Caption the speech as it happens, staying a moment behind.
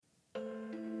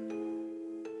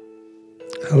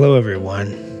Hello, everyone,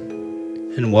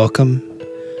 and welcome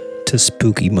to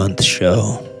Spooky Month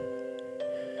Show.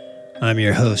 I'm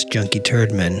your host, Junkie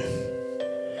Turdman,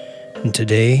 and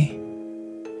today,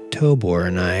 Tobor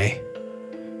and I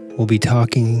will be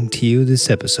talking to you this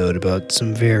episode about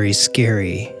some very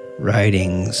scary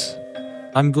writings.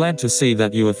 I'm glad to see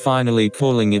that you are finally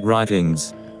calling it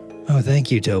writings. Oh, thank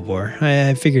you, Tobor.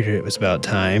 I figured it was about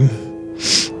time.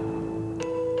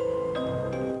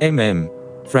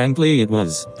 Frankly, it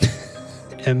was.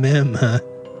 Huh?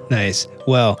 Nice.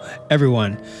 Well,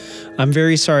 everyone, I'm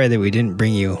very sorry that we didn't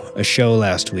bring you a show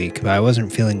last week, but I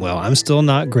wasn't feeling well. I'm still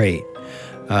not great.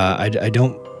 I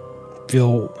don't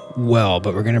feel well,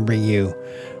 but we're going to bring you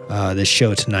this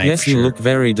show tonight. Yes, you look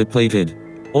very depleted.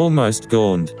 Almost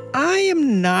gaunt. I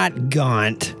am not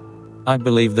gaunt. I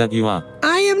believe that you are.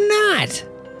 I am not.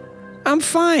 I'm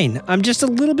fine. I'm just a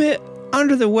little bit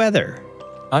under the weather.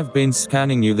 I've been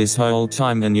scanning you this whole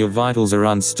time and your vitals are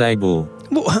unstable.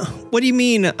 What do you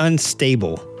mean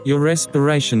unstable? Your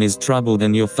respiration is troubled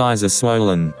and your thighs are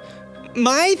swollen.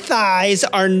 My thighs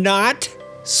are not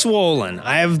swollen.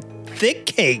 I have thick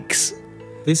cakes.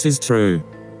 This is true.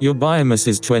 Your biomass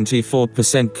is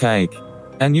 24% cake.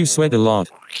 And you sweat a lot.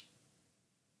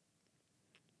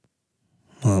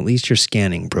 Well, at least your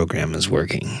scanning program is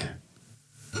working.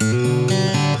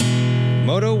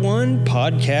 Moto One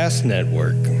Podcast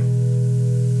Network.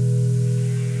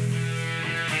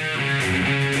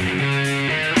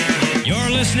 You're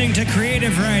listening to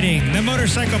Creative Writing, the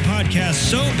motorcycle podcast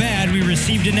so bad we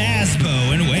received an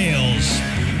ASBO in Wales.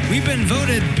 We've been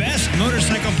voted Best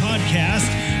Motorcycle Podcast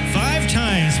 5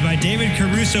 times by David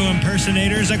Caruso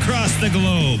impersonators across the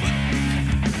globe.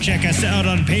 Check us out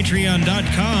on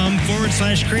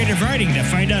patreon.com/creative writing to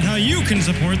find out how you can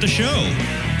support the show.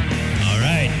 All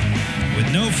right,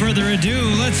 with no further ado,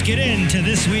 let's get into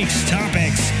this week's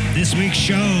topics, this week's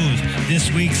shows,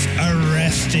 this week's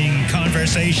arresting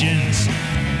conversations.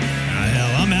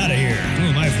 Hell, I'm out of here. Who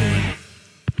am I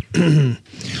fooling?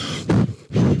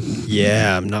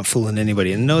 Yeah, I'm not fooling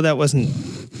anybody. And no, that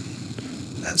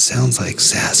sounds like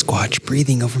Sasquatch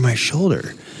breathing over my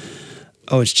shoulder.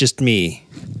 Oh, it's just me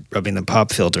rubbing the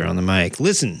pop filter on the mic.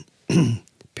 Listen,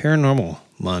 paranormal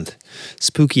month,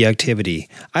 spooky activity.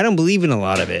 I don't believe in a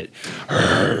lot of it.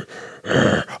 Oh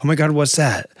my God, what's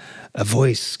that? A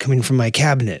voice coming from my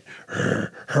cabinet.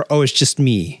 Oh, it's just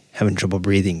me having trouble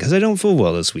breathing because I don't feel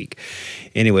well this week.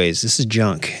 Anyways, this is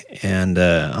Junk, and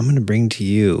I'm going to bring to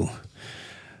you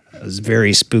this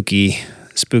very spooky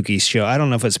show. I don't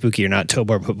know if it's spooky or not.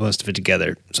 Tobor put most of it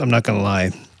together, so I'm not going to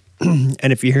lie.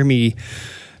 And if you hear me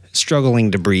struggling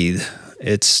to breathe,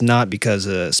 it's not because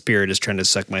a spirit is trying to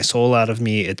suck my soul out of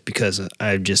me. It's because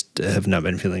I just have not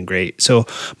been feeling great. So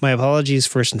my apologies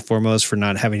first and foremost for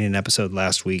not having an episode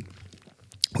last week.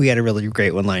 We had a really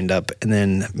great one lined up, and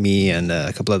then me and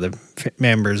a couple other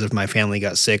members of my family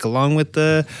got sick, along with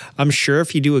I'm sure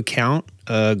if you do a count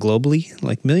globally,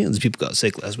 like millions of people got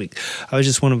sick last week. I was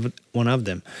just one of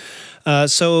them.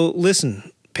 So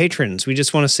listen, patrons, we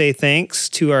just want to say thanks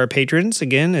to our patrons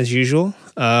again, as usual.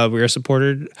 We are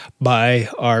supported by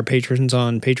our patrons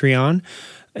on Patreon,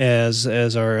 as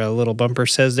our little bumper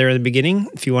says there at the beginning.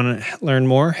 If you want to learn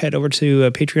more, head over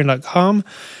to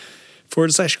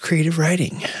patreon.com/creative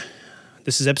writing.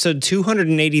 This is episode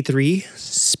 283,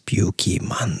 Spooky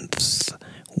Month.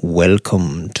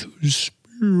 Welcome to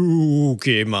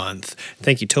Spooky Month.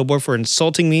 Thank you, Tobor, for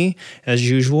insulting me as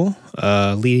usual,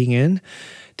 leading in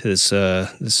to this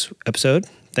episode.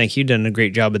 Thank you, done a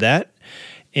great job of that.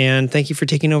 And thank you for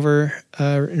taking over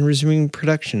and resuming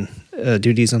production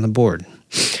duties on the board.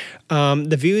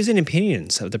 The views and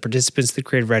opinions of the participants of the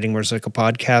Creative Writing Motorcycle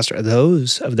Podcast are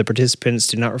those of the participants,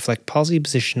 do not reflect policy,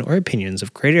 position, or opinions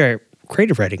of Creative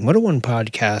Writing Moto One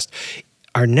Podcast,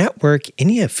 our network,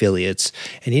 any affiliates,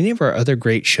 and any of our other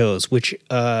great shows, which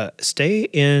stay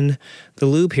in the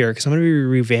loop here because I'm going to be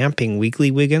revamping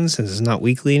Weekly Wiggins since it's not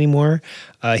weekly anymore.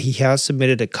 He has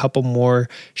submitted a couple more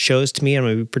shows to me. I'm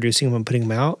going to be producing them and putting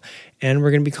them out, and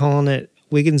we're going to be calling it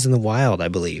Wiggins in the Wild, I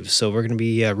believe. So we're going to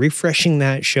be refreshing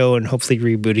that show and hopefully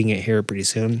rebooting it here pretty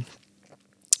soon.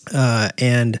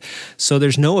 And so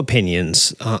there's no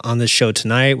opinions on this show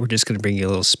tonight. We're just going to bring you a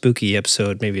little spooky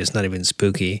episode. Maybe it's not even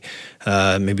spooky.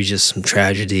 Maybe just some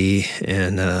tragedy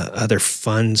and other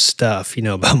fun stuff,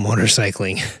 about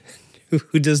motorcycling.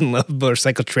 Who doesn't love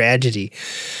motorcycle tragedy?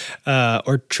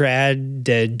 Or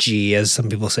tradegy, as some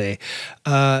people say.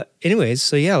 Anyways,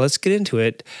 so yeah, let's get into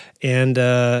it. And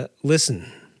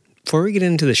listen, before we get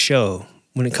into the show,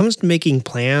 when it comes to making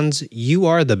plans, you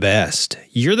are the best.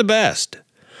 You're the best.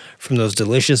 From those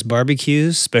delicious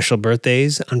barbecues, special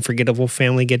birthdays, unforgettable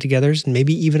family get-togethers, and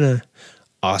maybe even a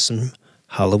awesome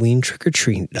Halloween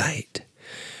trick-or-treat night.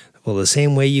 Well, the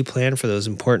same way you plan for those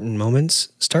important moments,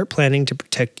 start planning to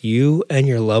protect you and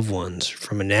your loved ones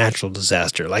from a natural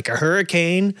disaster like a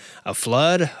hurricane, a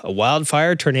flood, a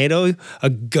wildfire, tornado, a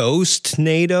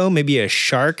ghost-nado, maybe a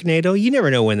shark-nado. You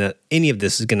never know when any of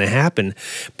this is going to happen,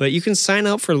 but you can sign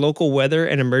up for local weather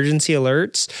and emergency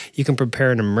alerts. You can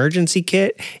prepare an emergency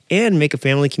kit and make a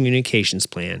family communications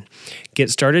plan.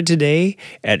 Get started today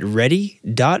at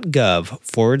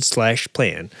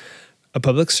ready.gov/plan. A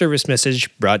public service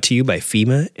message brought to you by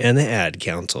FEMA and the Ad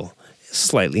Council,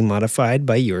 slightly modified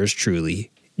by yours truly,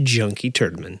 Junkie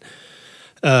Turdman.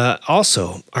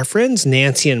 Also, our friends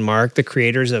Nancy and Mark, the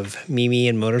creators of Mimi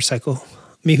and Moto,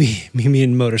 the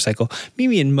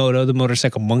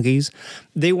motorcycle monkeys,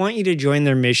 they want you to join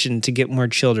their mission to get more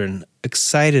children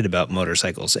excited about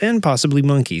motorcycles and possibly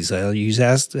monkeys.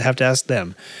 Have to ask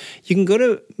them. You can go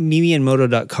to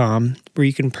mimiandmoto.com where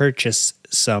you can purchase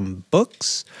some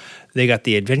books. They got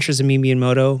The Adventures of Mimi and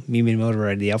Moto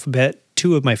Ride the Alphabet.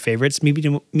 Two of my favorites.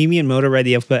 Mimi and Moto Ride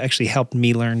the Alphabet actually helped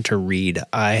me learn to read.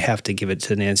 I have to give it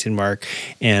to Nancy and Mark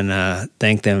and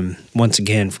thank them once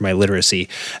again for my literacy.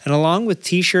 And along with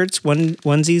t-shirts,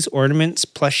 onesies, ornaments,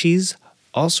 plushies,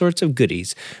 all sorts of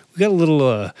goodies. We got a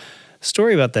little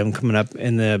story about them coming up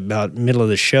in the about middle of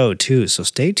the show too. So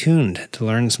stay tuned to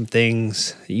learn some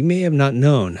things that you may have not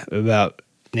known about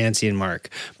Nancy and Mark.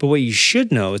 But what you should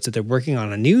know is that they're working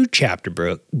on a new chapter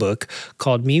book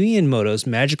called Mimi and Moto's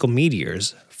Magical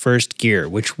Meteors First Gear,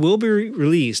 which will be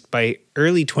released by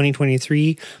early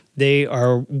 2023. They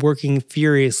are working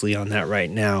furiously on that right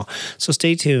now. So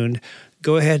stay tuned.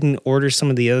 Go ahead and order some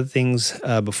of the other things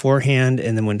beforehand.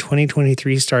 And then when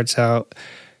 2023 starts out,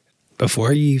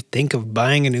 before you think of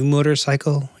buying a new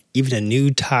motorcycle, even a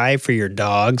new tie for your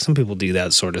dog, some people do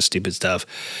that sort of stupid stuff,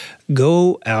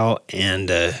 go out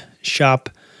and shop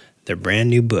their brand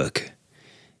new book,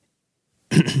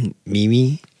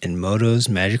 Mimi and Moto's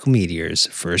Magical Meteors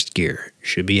First Gear.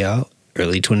 Should be out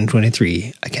early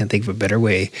 2023. I can't think of a better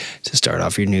way to start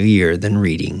off your new year than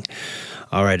reading.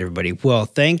 All right, everybody. Well,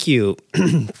 thank you.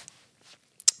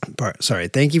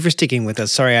 Thank you for sticking with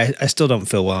us. Sorry, I still don't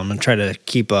feel well. I'm going to try to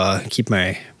keep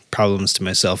my problems to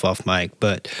myself off mic,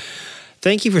 but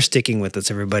thank you for sticking with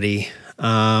us, everybody.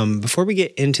 Before we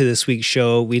get into this week's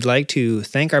show, we'd like to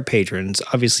thank our patrons,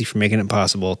 obviously, for making it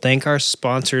possible. Thank our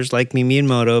sponsors like Mimi and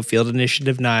Moto, Field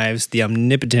Initiative Knives, the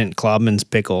omnipotent Klobman's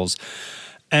Pickles.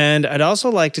 And I'd also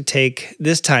like to take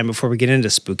this time before we get into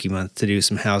Spooky Month to do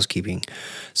some housekeeping.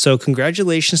 So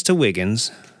congratulations to Wiggins.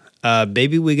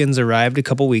 Baby Wiggins arrived a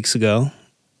couple weeks ago,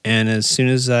 and as soon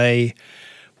as I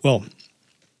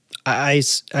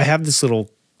have this little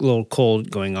cold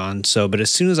going on, but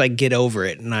as soon as I get over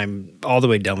it and I'm all the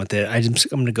way done with it, I'm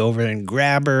going to go over and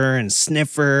grab her and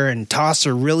sniff her and toss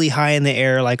her really high in the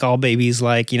air like all babies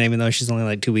like, even though she's only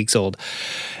like 2 weeks old.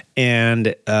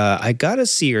 And I got to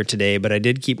see her today, but I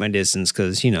did keep my distance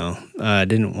because, I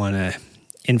didn't want to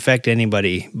infect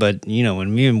anybody. But,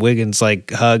 when me and Wiggins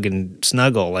hug and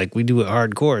snuggle, we do it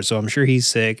hardcore. So I'm sure he's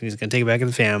sick and he's going to take it back to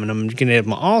the fam and I'm going to have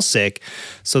them all sick.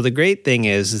 So the great thing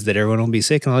is that everyone will be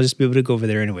sick and I'll just be able to go over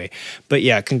there anyway. But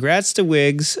yeah, congrats to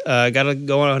Wiggs. Got to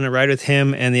go on a ride with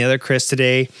him and the other Chris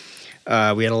today.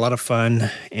 We had a lot of fun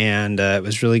and it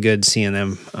was really good seeing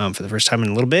them for the first time in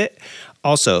a little bit.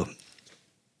 Also,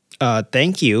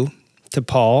 thank you to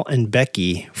Paul and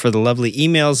Becky for the lovely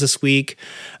emails this week.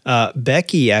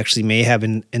 Becky actually may have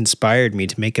inspired me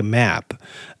to make a map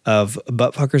of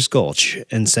Buttfuckers Gulch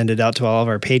and send it out to all of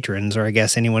our patrons, or I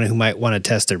guess anyone who might want to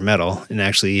test their mettle and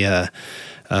actually,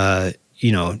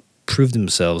 prove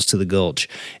themselves to the Gulch.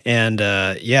 And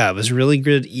it was a really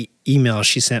good email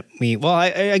she sent me. Well,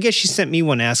 I guess she sent me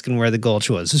one asking where the Gulch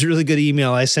was. It was a really good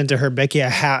email I sent to her. Becky,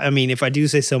 if I do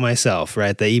say so myself,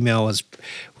 right? The email was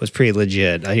pretty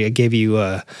legit. I gave you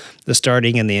the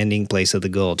starting and the ending place of the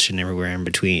Gulch and everywhere in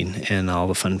between and all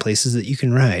the fun places that you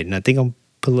can ride. And I think I'll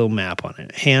put a little map on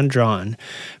it, hand-drawn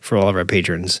for all of our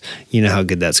patrons. You know how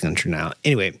good that's going to turn out.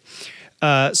 Anyway,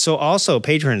 so also,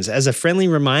 patrons, as a friendly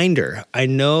reminder, I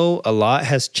know a lot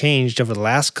has changed over the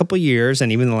last couple years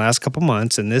and even the last couple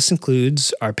months, and this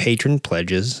includes our patron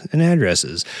pledges and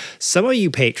addresses. Some of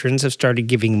you patrons have started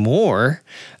giving more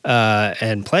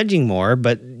and pledging more,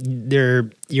 but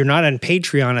you're not on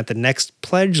Patreon at the next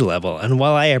pledge level. And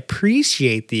while I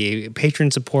appreciate the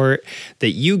patron support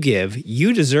that you give,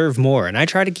 you deserve more. And I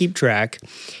try to keep track,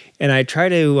 and I try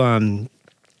to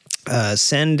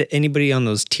send anybody on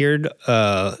those tiered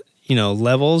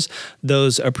levels,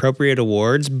 those appropriate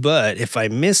awards. But if I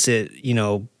miss it,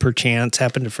 perchance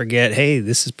happen to forget, hey,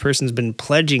 person's been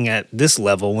pledging at this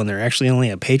level when they're actually only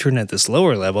a patron at this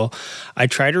lower level, I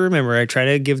try to remember, I try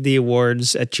to give the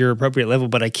awards at your appropriate level,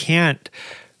 but I can't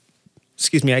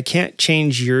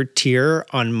change your tier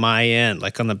on my end.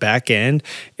 Like on the back end,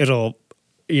 it'll,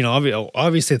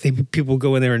 obviously I think people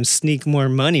go in there and sneak more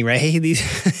money, right? Hey,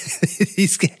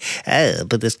 these guys,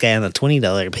 put this guy on the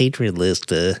 $20 patron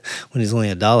list when he's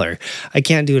only $1. I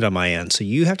can't do it on my end. So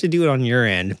you have to do it on your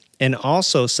end. And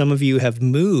also some of you have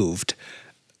moved,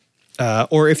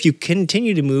 or if you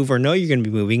continue to move or know you're going to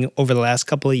be moving over the last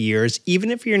couple of years,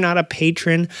 even if you're not a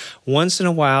patron, once in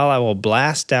a while I will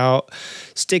blast out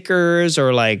stickers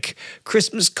or like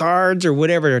Christmas cards or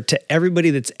whatever to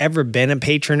everybody that's ever been a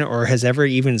patron or has ever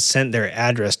even sent their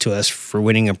address to us for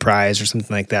winning a prize or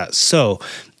something like that. So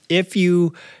if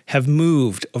you have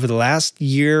moved over the last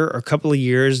year or couple of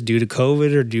years due to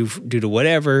COVID or due to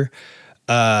whatever,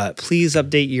 please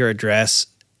update your address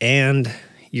and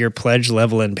your pledge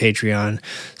level in Patreon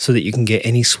so that you can get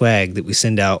any swag that we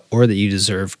send out or that you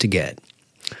deserve to get.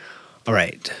 All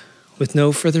right, with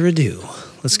no further ado,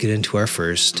 let's get into our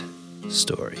first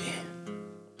story.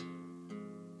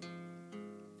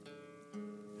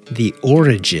 The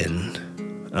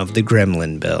origin of the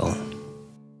Gremlin Bell.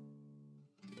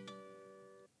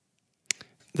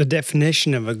 The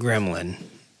definition of a gremlin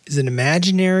is an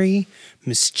imaginary,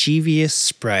 mischievous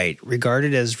sprite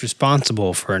regarded as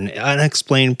responsible for an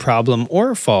unexplained problem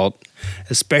or fault,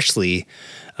 especially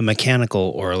a mechanical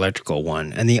or electrical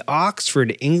one. And the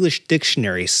Oxford English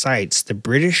Dictionary cites the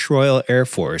British Royal Air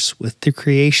Force with the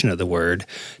creation of the word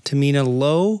to mean a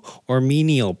low or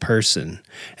menial person,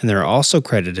 and they're also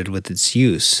credited with its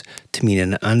use to mean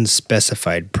an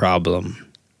unspecified problem.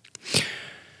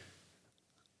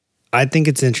 I think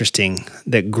it's interesting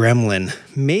that gremlin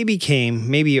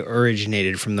maybe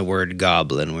originated from the word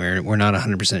goblin. We're not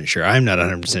 100% sure. I'm not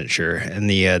 100% sure. And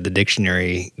the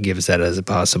dictionary gives that as a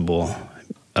possible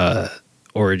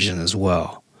origin as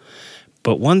well.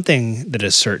 But one thing that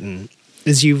is certain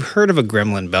is you've heard of a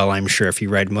gremlin bell, I'm sure, if you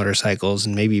ride motorcycles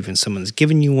and maybe even someone's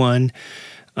given you one.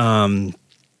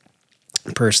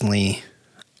 Personally,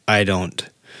 I don't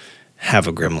have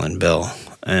a gremlin bell.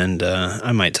 And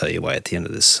I might tell you why at the end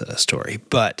of this story.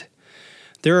 But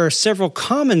there are several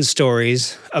common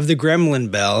stories of the Gremlin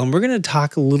Bell, and we're going to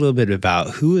talk a little bit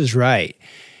about who is right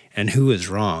and who is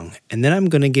wrong. And then I'm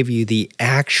going to give you the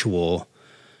actual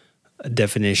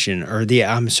definition, or the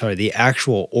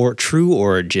actual or true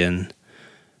origin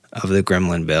of the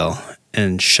Gremlin Bell,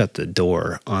 and shut the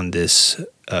door on this,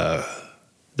 the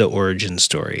origin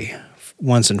story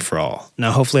once and for all.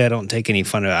 Now, hopefully I don't take any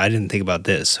fun of it. I didn't think about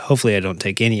this. Hopefully I don't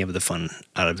take any of the fun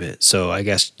out of it. So I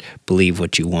guess believe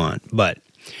what you want. But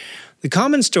the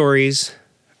common stories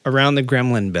around the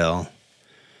Gremlin Bell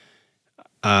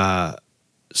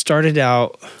started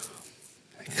out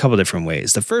a couple different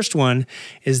ways. The first one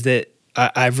is that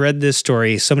I've read this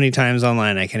story so many times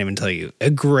online, I can't even tell you. A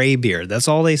graybeard. That's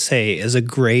all they say is a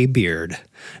graybeard.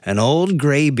 An old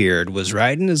graybeard was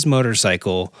riding his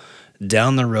motorcycle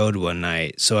down the road one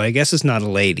night. So I guess it's not a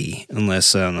lady,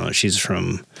 unless, I don't know, she's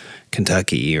from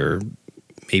Kentucky or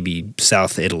maybe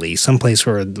South Italy, someplace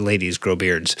where the ladies grow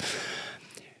beards.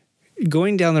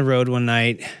 Going down the road one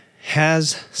night,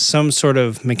 has some sort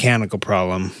of mechanical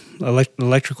problem,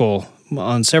 electrical.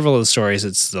 On several of the stories,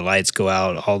 it's the lights go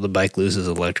out, all the bike loses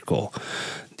electrical.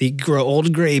 The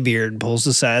old graybeard pulls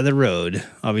the side of the road,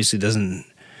 obviously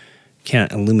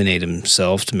can't illuminate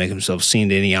himself to make himself seen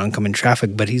to any oncoming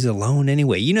traffic, but he's alone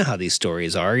anyway. You know how these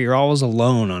stories are. You're always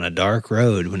alone on a dark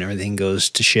road when everything goes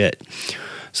to shit.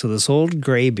 So this old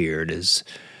graybeard is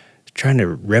trying to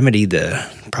remedy the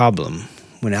problem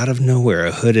when out of nowhere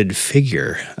a hooded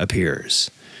figure appears.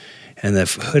 And the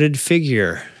hooded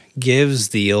figure gives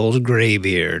the old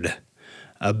graybeard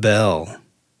a bell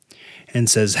and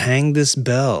says, hang this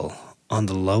bell on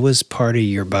the lowest part of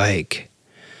your bike,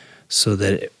 so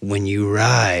that when you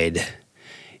ride,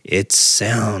 its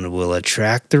sound will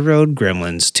attract the road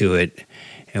gremlins to it,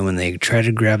 and when they try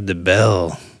to grab the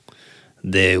bell,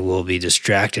 they will be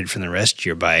distracted from the rest of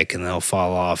your bike, and they'll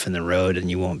fall off in the road, and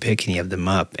you won't pick any of them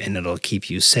up, and it'll keep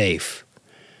you safe.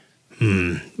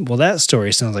 Well, that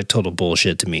story sounds like total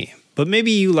bullshit to me. But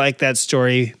maybe you like that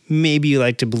story. Maybe you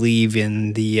like to believe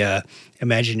in the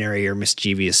imaginary or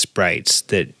mischievous sprites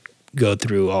that go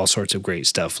through all sorts of great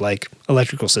stuff, like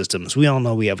electrical systems. We all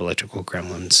know we have electrical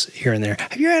gremlins here and there.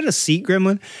 Have you ever had a seat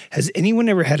gremlin? Has anyone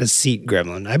ever had a seat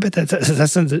gremlin? I bet that's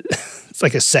it's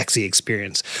like a sexy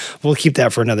experience. We'll keep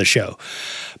that for another show.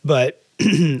 But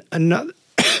another,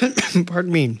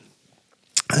 pardon me,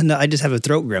 And I just have a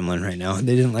throat gremlin right now.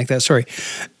 They didn't like that story.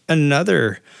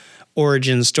 Another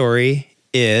origin story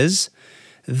is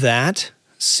that,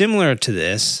 similar to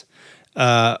this,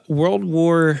 World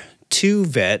War II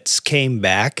vets came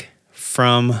back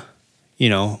from,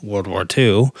 World War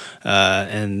II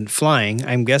and flying,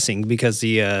 I'm guessing, because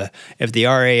if the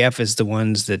RAF is the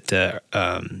ones that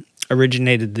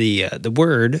originated the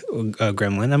word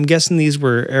gremlin, I'm guessing these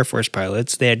were Air Force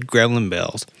pilots. They had gremlin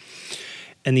bells.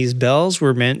 And these bells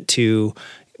were meant to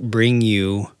bring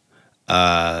you,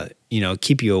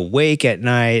 keep you awake at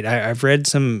night. I've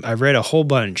read a whole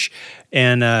bunch,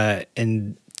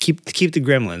 and keep the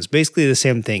gremlins. Basically the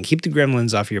same thing. Keep the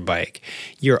gremlins off your bike.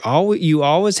 You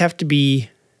always have to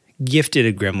be gifted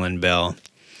a gremlin bell,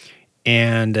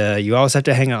 and you always have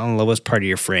to hang out on the lowest part of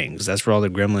your frame, because that's where all the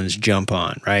gremlins jump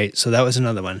on, right? So that was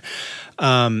another one.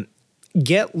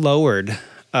 Get Lowered.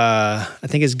 I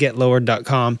think it's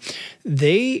getlowered.com.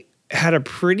 They had a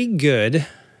pretty good,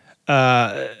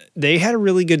 they had a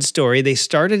really good story. They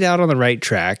started out on the right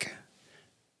track,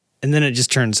 and then it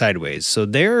just turned sideways. So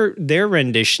their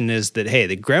rendition is that, hey,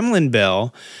 the gremlin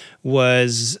bell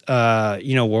was,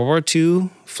 World War II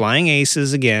flying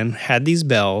aces again, had these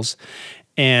bells,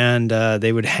 and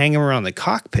they would hang them around the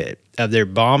cockpit of their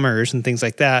bombers and things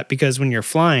like that, because when you're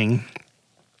flying,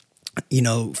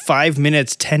 5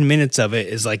 minutes, 10 minutes of it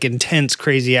is like intense,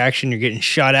 crazy action. You're getting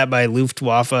shot at by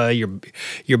Luftwaffe.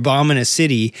 You're bombing a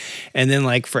city. And then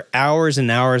like for hours and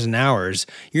hours and hours,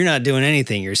 you're not doing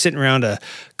anything. You're sitting around a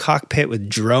cockpit with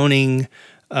droning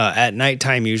at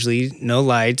nighttime, usually no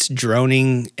lights,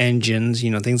 droning engines,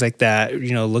 things like that,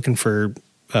 looking for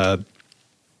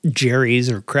Jerry's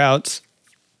or Krauts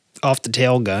off the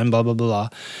tail gun, blah, blah, blah.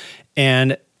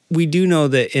 And we do know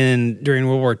that during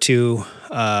World War II,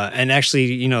 and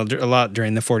actually, a lot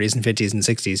during the 40s and 50s and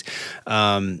 60s,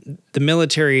 the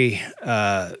military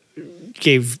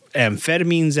gave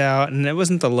amphetamines out, and it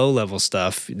wasn't the low-level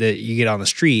stuff that you get on the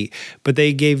street, but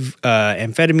they gave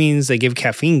amphetamines, they give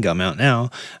caffeine gum out now.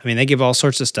 I mean, they give all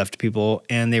sorts of stuff to people,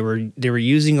 and they were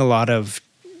using a lot of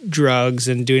drugs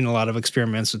and doing a lot of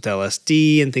experiments with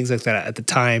LSD and things like that at the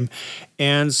time.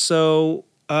 And so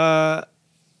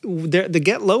the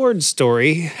Get Lowered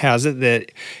story has it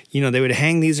that, they would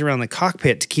hang these around the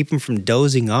cockpit to keep them from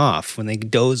dozing off. When they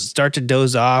start to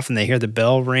doze off and they hear the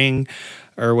bell ring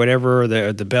or whatever,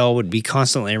 the bell would be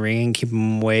constantly ringing, keep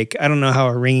them awake. I don't know how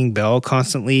a ringing bell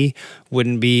constantly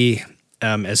wouldn't be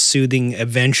as soothing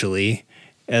eventually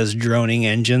as droning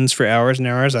engines for hours and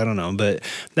hours. I don't know, but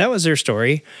that was their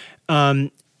story.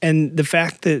 And the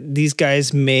fact that these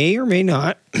guys may or may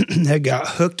not have got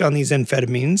hooked on these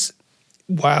amphetamines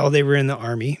while they were in the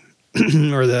Army,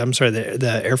 or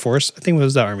the Air Force. I think it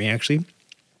was the Army, actually.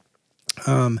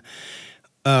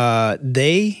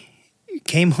 They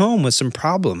came home with some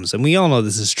problems, and we all know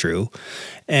this is true.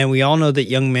 And we all know that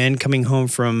young men coming home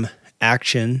from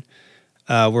action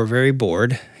were very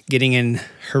bored, getting in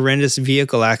horrendous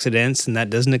vehicle accidents, and that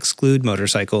doesn't exclude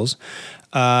motorcycles.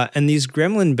 And these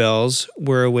gremlin bells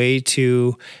were a way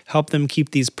to help them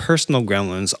keep these personal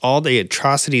gremlins, all the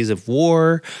atrocities of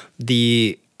war,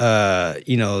 the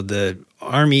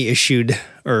Army issued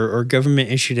or government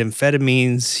issued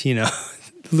amphetamines,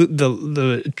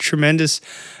 the tremendous,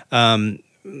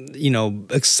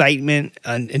 excitement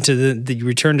into the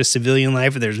return to civilian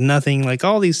life. There's nothing, like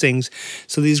all these things.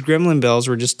 So these gremlin bells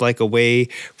were just like a way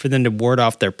for them to ward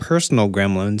off their personal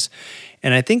gremlins.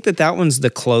 And I think that one's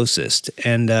the closest.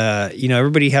 And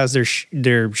everybody has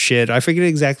their shit. I forget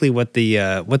exactly what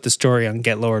the story on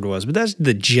Get Lowered was, but that's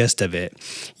the gist of it.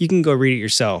 You can go read it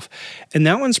yourself. And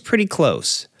that one's pretty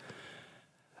close.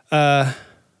 I'm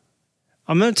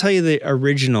going to tell you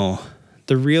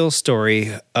the real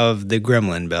story of the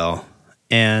gremlin bell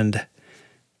and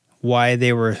why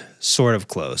they were sort of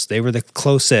close. They were the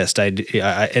closest,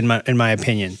 in my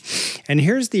opinion. And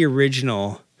here's the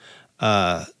original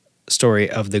story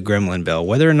of the gremlin bell.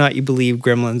 Whether or not you believe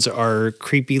gremlins are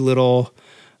creepy little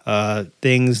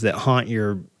things that haunt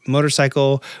your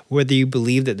motorcycle, whether you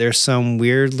believe that there's some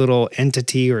weird little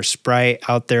entity or sprite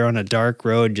out there on a dark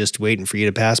road just waiting for you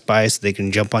to pass by so they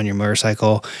can jump on your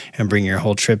motorcycle and bring your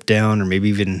whole trip down, or maybe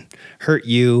even hurt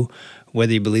you,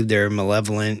 whether you believe they're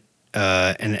malevolent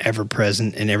and ever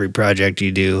present in every project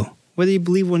you do, whether you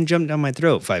believe one jumped down my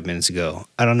throat 5 minutes ago,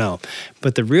 I don't know.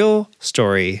 But the real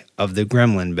story of the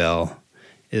gremlin bell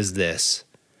is this.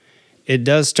 It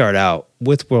does start out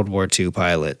with World War II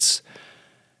pilots,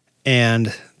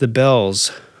 and the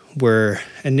bells were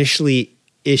initially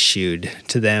issued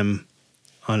to them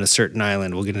on a certain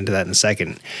island. We'll get into that in a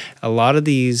second. A lot of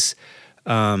these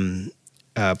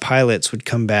pilots would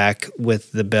come back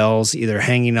with the bells either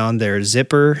hanging on their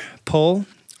zipper pull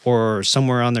or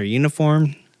somewhere on their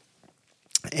uniform.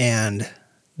 And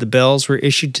the bells were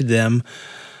issued to them,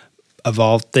 of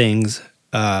all things,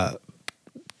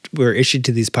 were issued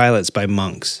to these pilots by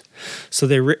monks. So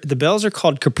the bells are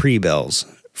called Capri bells,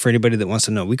 for anybody that wants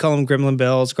to know. We call them gremlin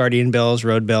bells, guardian bells,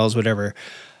 road bells, whatever.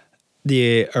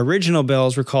 The original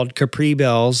bells were called Capri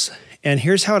bells. And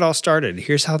here's how it all started.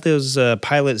 Here's how those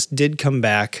pilots did come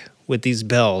back with these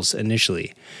bells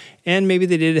initially. And maybe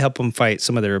they did help them fight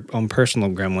some of their own personal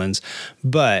gremlins.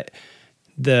 But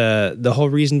the whole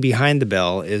reason behind the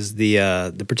bell is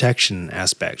the protection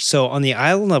aspect. So on the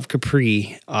island of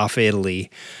Capri, off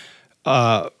Italy,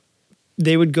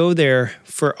 they would go there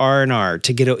for R&R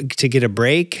to get a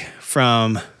break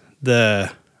from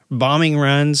the bombing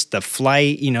runs, the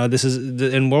flight. This is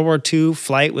in World War II.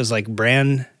 Flight was like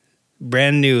brand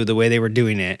new the way they were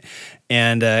doing it,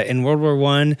 and in World War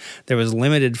I there was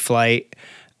limited flight,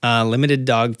 limited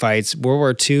dogfights. World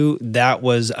War II, that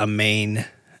was a main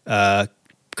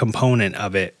component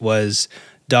of it, was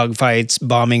dogfights,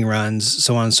 bombing runs,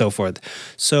 so on and so forth.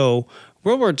 So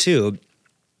World War II,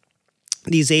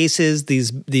 these aces,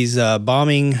 these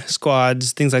bombing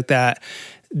squads, things like that,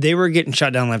 they were getting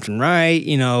shot down left and right.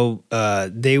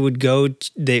 They would go.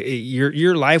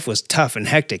 Your life was tough and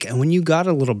hectic, and when you got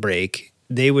a little break,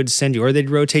 they would send you, or they'd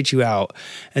rotate you out,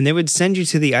 and they would send you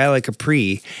to the Isle of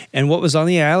Capri. And what was on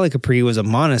the Isle of Capri was a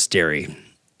monastery,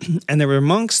 and there were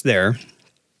monks there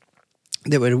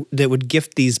that would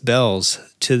gift these bells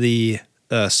to the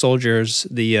soldiers,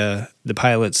 the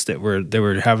pilots that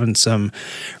were having some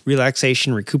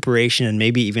relaxation, recuperation, and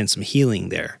maybe even some healing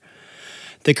there.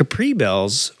 The Capri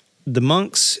bells, the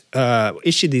monks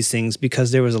issued these things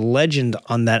because there was a legend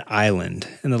on that island,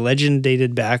 and the legend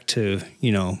dated back to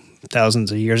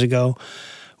thousands of years ago,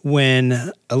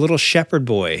 when a little shepherd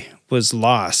boy was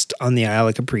lost on the Isle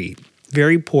of Capri.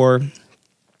 Very poor.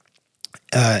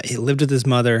 He lived with his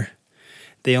mother.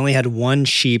 They only had one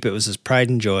sheep. It was his pride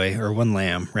and joy, or one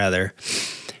lamb, rather.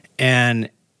 And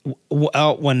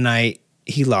out one night,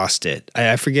 he lost it.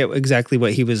 I forget exactly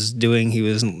what he was doing. He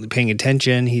wasn't paying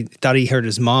attention. He thought he heard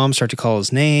his mom start to call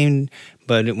his name,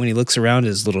 but when he looks around,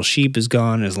 his little sheep is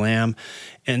gone, his lamb.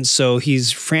 And so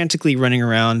he's frantically running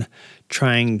around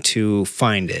trying to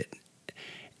find it.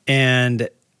 And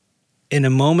in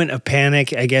a moment of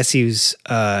panic, I guess he was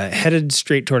headed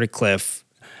straight toward a cliff.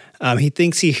 He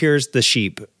thinks he hears the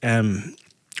sheep,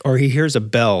 or he hears a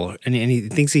bell, and he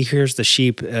thinks he hears the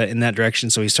sheep in that direction.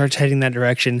 So he starts heading that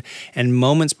direction, and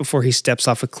moments before he steps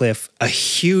off a cliff, a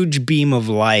huge beam of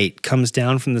light comes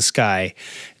down from the sky.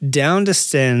 Down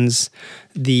descends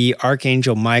the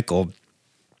Archangel Michael,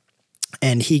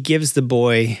 and he gives the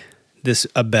boy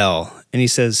a bell, and he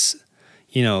says,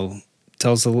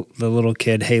 tells the little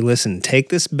kid, "Hey, listen, take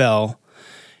this bell.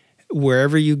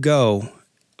 Wherever you go,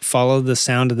 follow the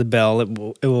sound of the bell.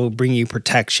 It will bring you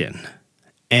protection."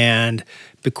 And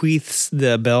bequeaths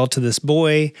the bell to this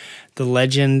boy. The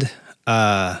legend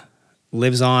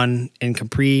lives on in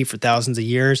Capri for thousands of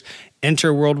years.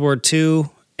 Enter World War II,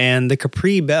 and the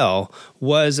Capri bell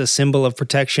was a symbol of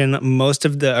protection. Most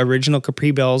of the original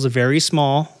Capri bells are very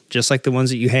small, just like the ones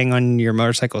that you hang on your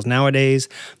motorcycles nowadays.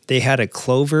 They had a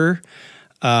clover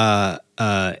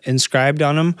inscribed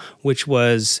on them, which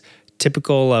was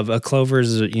typical of a clover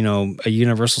is, a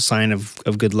universal sign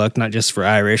of good luck, not just for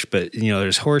Irish, but,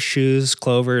 there's horseshoes,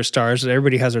 clover, stars,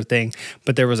 everybody has their thing.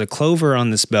 But there was a clover on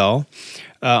this bell,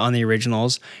 on the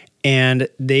originals, and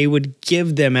they would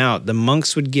give them out. The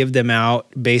monks would give them out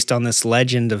based on this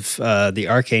legend of the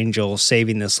archangel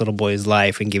saving this little boy's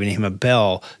life and giving him a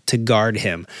bell to guard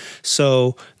him.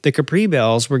 So the Capri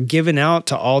bells were given out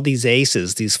to all these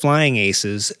aces, these flying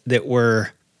aces that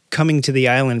were coming to the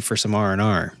island for some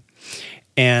R&R.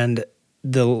 And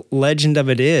the legend of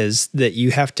it is that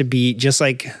you have to be, just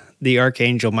like the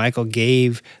Archangel Michael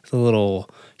gave the little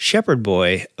shepherd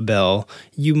boy a bell,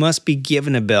 you must be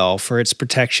given a bell for its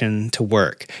protection to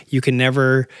work. You can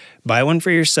never buy one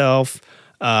for yourself,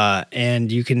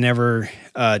 and you can never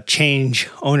change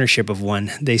ownership of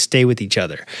one. They stay with each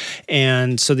other.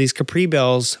 And so these Capri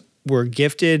bells were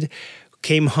gifted,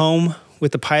 came home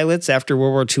with the pilots after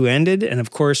World War II ended. And of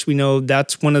course, we know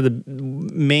that's one of the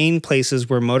main places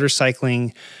where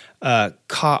motorcycling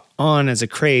caught on as a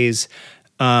craze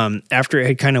after it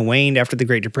had kind of waned after the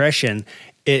Great Depression.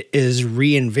 It is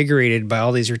reinvigorated by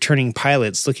all these returning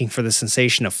pilots looking for the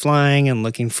sensation of flying and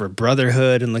looking for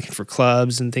brotherhood and looking for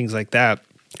clubs and things like that.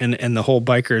 And the whole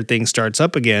biker thing starts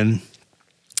up again.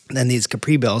 Then these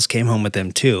Capri bells came home with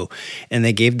them too. And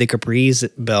they gave the Capri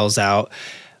bells out.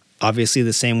 Obviously,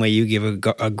 the same way you give a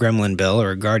gremlin bell or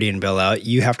a guardian bell out,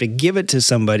 you have to give it to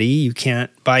somebody. You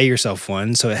can't buy yourself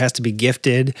one, so it has to be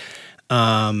gifted.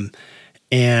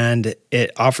 And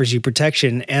it offers you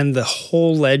protection, and the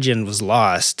whole legend was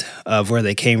lost of where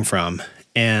they came from.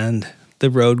 And the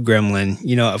road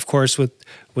gremlin, of course, with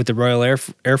the Royal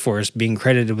Air Force being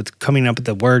credited with coming up with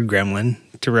the word gremlin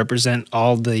to represent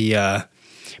all the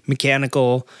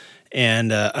mechanical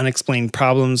and unexplained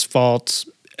problems, faults,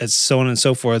 as so on and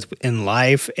so forth in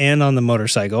life and on the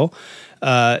motorcycle.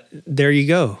 There you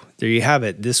go. There you have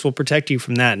it. This will protect you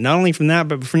from that. Not only from that,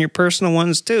 but from your personal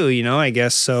ones too, I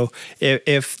guess. So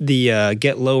if the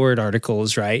Get Lowered article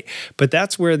is right. But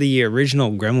that's where the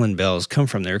original gremlin bells come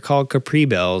from. They're called Capri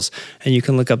bells, and you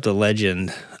can look up the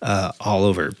legend all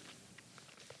over.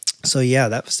 So yeah,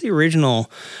 that was the original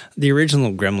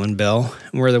gremlin bell,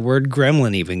 where the word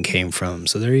gremlin even came from.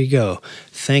 So there you go.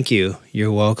 Thank you.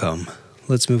 You're welcome.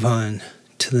 Let's move on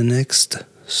to the next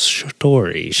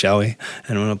story, shall we?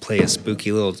 And I'm going to play a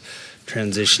spooky little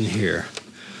transition here.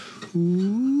 I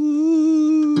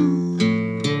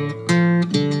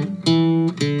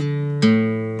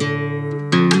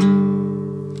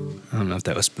don't know if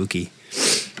that was spooky.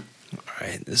 All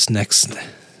right, this next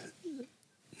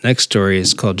story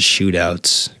is called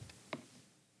Shootouts.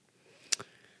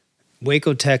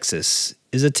 Waco, Texas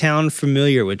is a town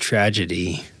familiar with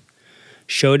tragedy.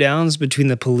 Showdowns between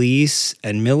the police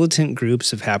and militant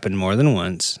groups have happened more than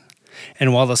once.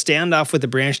 And while the standoff with the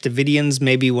Branch Davidians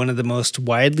may be one of the most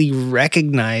widely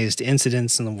recognized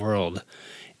incidents in the world,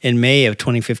 in May of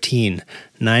 2015,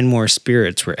 9 more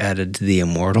spirits were added to the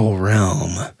immortal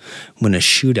realm when a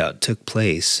shootout took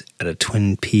place at a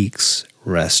Twin Peaks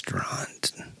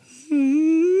restaurant.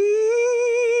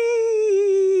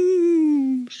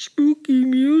 Spooky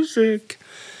music.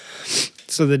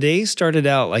 So the day started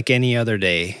out like any other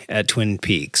day at Twin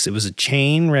Peaks. It was a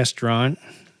chain restaurant.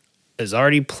 It was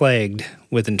already plagued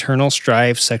with internal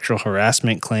strife, sexual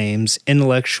harassment claims,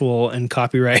 intellectual and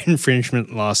copyright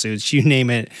infringement lawsuits. You name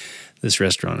it, this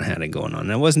restaurant had it going on.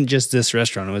 And it wasn't just this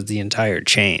restaurant, it was the entire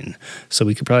chain. So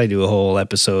we could probably do a whole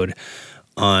episode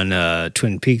on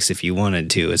Twin Peaks if you wanted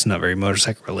to. It's not very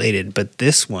motorcycle related. But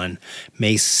this one,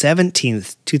 May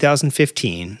 17th,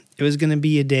 2015, it was going to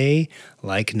be a day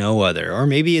like no other, or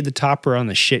maybe the topper on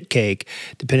the shit cake,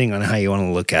 depending on how you want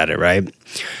to look at it, right?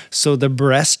 So the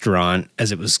Breastaurant,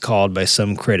 as it was called by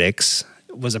some critics,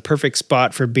 was a perfect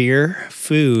spot for beer,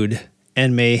 food,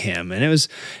 and mayhem. And it was,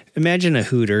 imagine a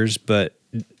Hooters, but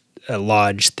a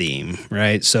lodge theme,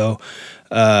 right? So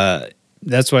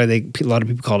that's why a lot of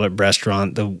people called it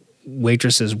Breastaurant. The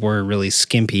waitresses wore really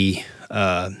skimpy,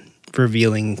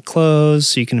 revealing clothes,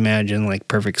 so you can imagine like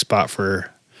perfect spot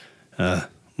for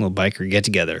little biker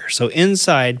get-together. So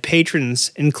inside, patrons,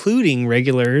 including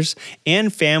regulars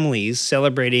and families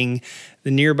celebrating the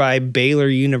nearby Baylor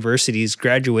University's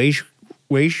graduation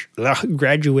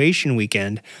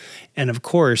weekend, and of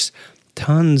course,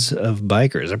 tons of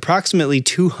bikers. Approximately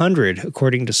 200,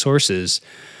 according to sources,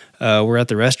 were at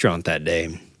the restaurant that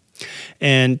day.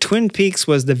 And Twin Peaks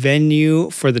was the venue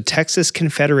for the Texas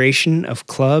Confederation of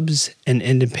Clubs and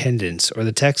Independents, or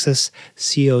the Texas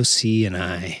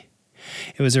COC&I.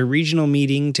 It was a regional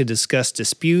meeting to discuss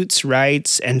disputes,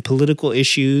 rights, and political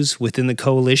issues within the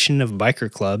coalition of biker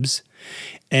clubs.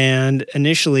 And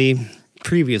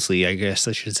previously, I guess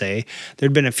I should say,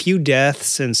 there'd been a few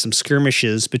deaths and some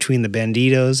skirmishes between the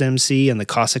Banditos MC and the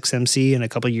Cossacks MC in a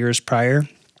couple years prior.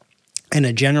 And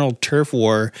a general turf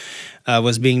war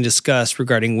was being discussed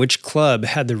regarding which club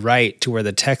had the right to wear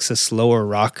the Texas Lower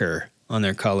Rocker on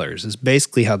their colors. Is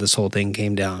basically how this whole thing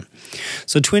came down.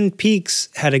 So Twin Peaks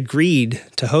had agreed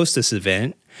to host this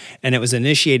event, and it was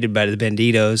initiated by the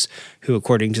Banditos, who,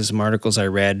 according to some articles I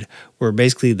read, were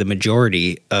basically the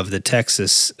majority of the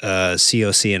Texas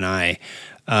COC&I.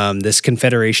 This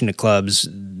confederation of clubs,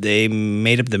 they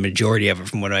made up the majority of it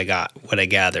from what I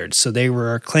gathered. So they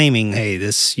were claiming, hey,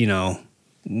 this,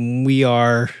 we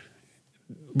are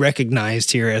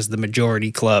recognized here as the majority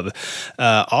club.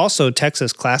 Also,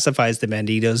 Texas classifies the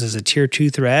Banditos as a tier 2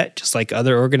 threat, just like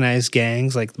other organized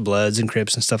gangs like the Bloods and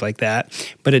Crips and stuff like that.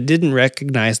 But it didn't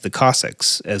recognize the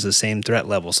Cossacks as the same threat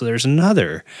level. So there's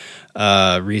another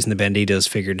reason the Banditos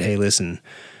figured, hey, listen,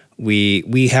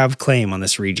 we have claim on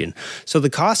this region. So the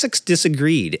Cossacks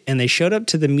disagreed, and they showed up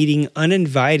to the meeting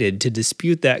uninvited to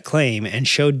dispute that claim and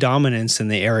show dominance in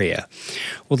the area.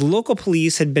 Well, the local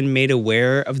police had been made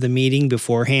aware of the meeting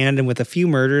beforehand, and with a few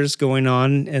murders going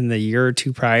on in the year or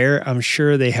two prior, I'm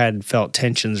sure they had felt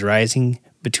tensions rising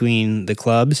between the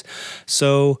clubs.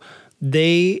 So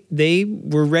They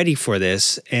were ready for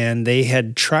this, and they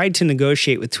had tried to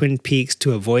negotiate with Twin Peaks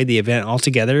to avoid the event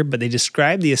altogether, but they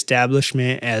described the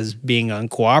establishment as being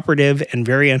uncooperative and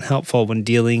very unhelpful when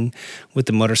dealing with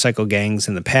the motorcycle gangs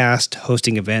in the past,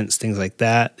 hosting events, things like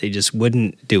that. They just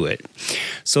wouldn't do it.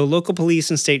 So local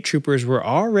police and state troopers were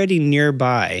already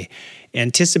nearby,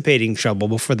 anticipating trouble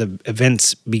before the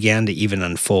events began to even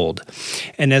unfold.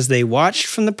 And as they watched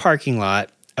from the parking lot,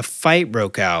 a fight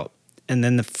broke out. And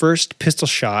then the first pistol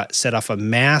shot set off a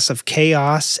mass of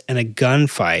chaos and a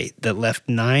gunfight that left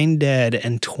 9 dead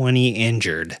and 20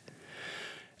 injured.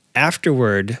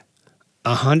 Afterward,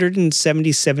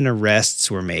 177 arrests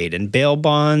were made, and bail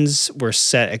bonds were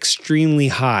set extremely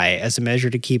high as a measure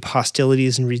to keep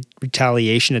hostilities and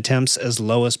retaliation attempts as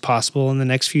low as possible in the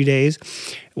next few days.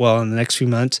 Well, in the next few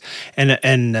months.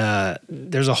 And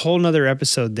there's a whole nother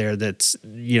episode there that's,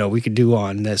 we could do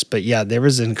on this. But yeah, there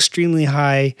was an extremely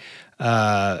high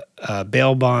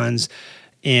bail bonds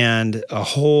and a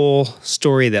whole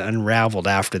story that unraveled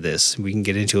after this. We can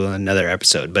get into another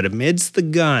episode. But amidst the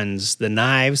guns, the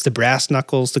knives, the brass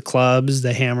knuckles, the clubs,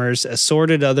 the hammers,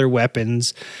 assorted other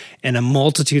weapons, and a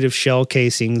multitude of shell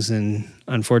casings and,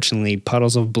 unfortunately,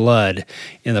 puddles of blood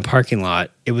in the parking lot,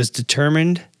 it was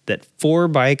determined that 4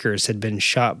 bikers had been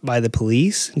shot by the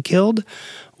police and killed,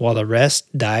 while the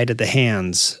rest died at the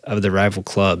hands of the rival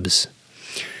clubs.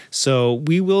 So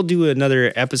we will do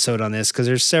another episode on this because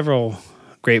there's several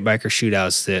great biker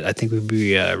shootouts that I think we'd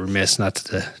be remiss not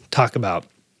to talk about.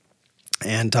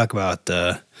 And talk about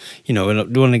we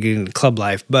don't want to get into club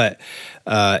life, but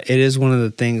it is one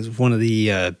of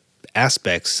the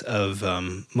aspects of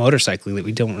motorcycling that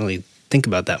we don't really think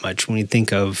about that much when we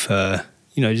think of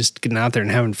just getting out there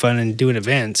and having fun and doing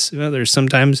events. There's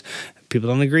sometimes people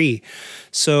don't agree.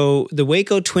 So the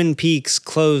Waco Twin Peaks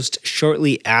closed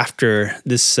shortly after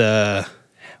this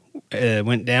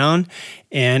went down,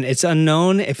 and it's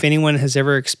unknown if anyone has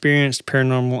ever experienced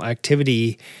paranormal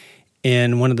activity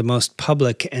in one of the most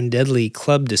public and deadly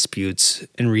club disputes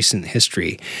in recent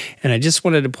history. And I just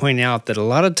wanted to point out that a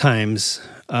lot of times,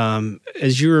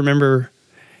 as you remember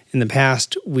in the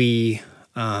past, we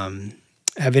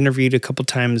have interviewed a couple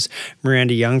times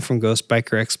Miranda Young from Ghost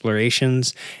Biker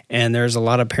Explorations, and there's a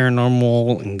lot of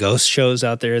paranormal and ghost shows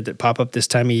out there that pop up this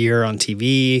time of year on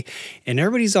TV, and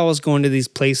everybody's always going to these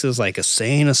places like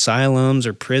insane asylums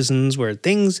or prisons where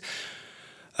things,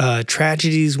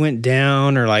 tragedies went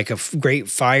down, or like a great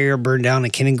fire burned down a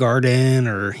kindergarten,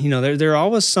 or, there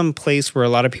always some place where a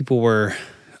lot of people were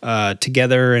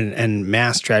together and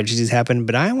mass tragedies happened.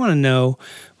 But I want to know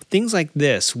things like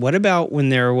this. What about when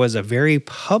there was a very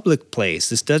public place?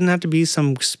 This doesn't have to be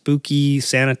some spooky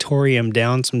sanatorium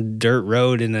down some dirt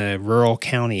road in a rural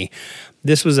county.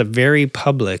 This was a very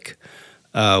public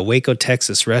Waco,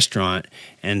 Texas restaurant,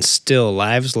 and still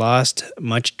lives lost,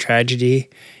 much tragedy.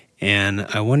 And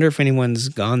I wonder if anyone's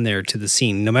gone there to the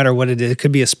scene, no matter what it is. It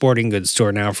could be a sporting goods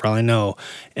store now, for all I know.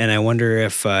 And I wonder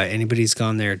if anybody's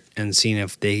gone there and seen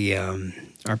if they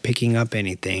are picking up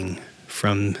anything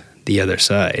from the other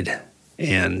side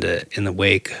and in the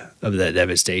wake of that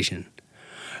devastation.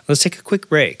 Let's take a quick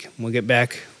break. We'll get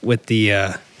back with the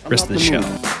rest of the show.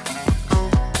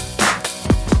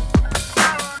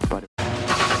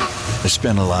 I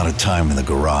spent a lot of time in the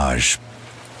garage,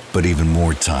 but even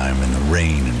more time in the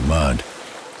rain and mud.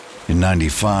 In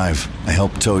 '95, I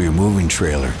helped tow your moving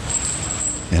trailer.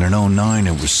 And in '09,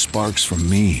 it was sparks from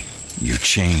me, your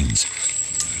chains,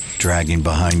 dragging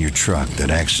behind your truck that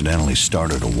accidentally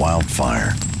started a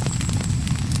wildfire.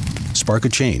 Spark a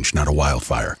change, not a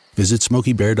wildfire. Visit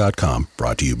SmokeyBear.com,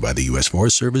 brought to you by the U.S.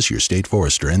 Forest Service, your state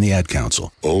forester, and the Ad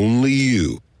Council. Only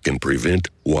you can prevent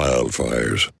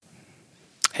wildfires.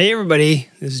 Hey everybody,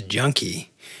 this is Junkie,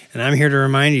 and I'm here to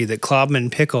remind you that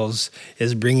Klobman Pickles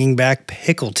is bringing back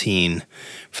Pickletine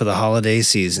for the holiday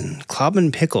season.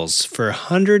 Klobman Pickles, for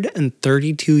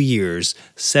 132 years,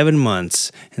 7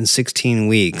 months, and 16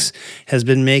 weeks, has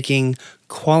been making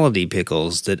quality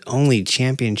pickles that only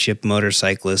championship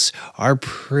motorcyclists are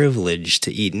privileged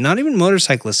to eat. Not even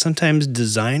motorcyclists, sometimes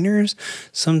designers,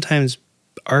 sometimes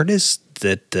artists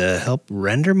that help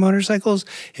render motorcycles.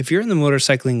 If you're in the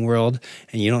motorcycling world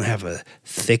and you don't have a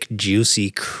thick, juicy,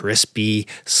 crispy,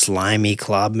 slimy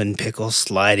Klobman pickle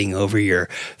sliding over your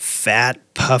fat,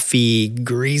 puffy,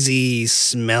 greasy,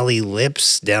 smelly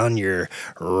lips down your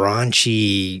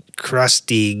raunchy,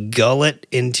 crusty gullet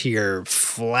into your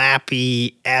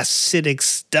flappy, acidic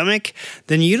stomach,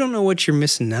 then you don't know what you're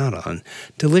missing out on.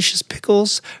 Delicious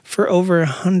pickles for over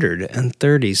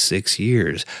 136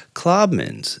 years.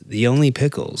 Klobman's, the only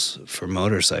pickles for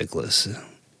motorcyclists.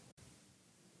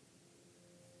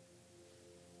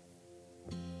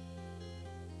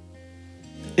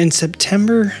 In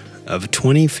September of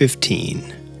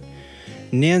 2015,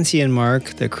 Nancy and Mark,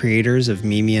 the creators of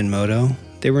Mimi and Moto,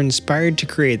 they were inspired to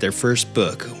create their first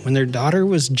book when their daughter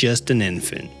was just an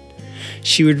infant.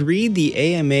 She would read the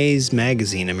AMA's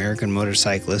magazine, American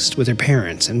Motorcyclist, with her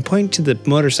parents and point to the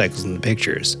motorcycles in the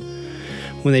pictures.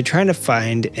 When they tried to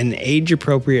find an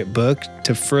age-appropriate book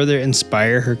to further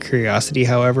inspire her curiosity,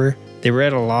 however, they were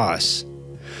at a loss.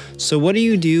 So what do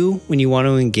you do when you want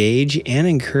to engage and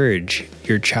encourage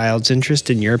your child's interest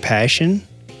in your passion?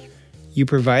 You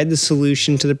provide the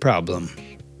solution to the problem.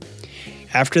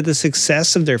 After the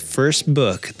success of their first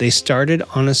book, they started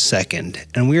on a second,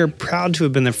 and we are proud to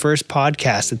have been the first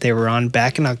podcast that they were on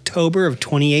back in October of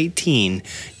 2018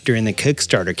 during the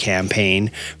Kickstarter campaign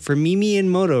for Mimi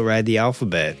and Moto Ride the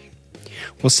Alphabet.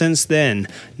 Well, since then,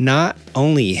 not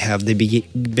only have they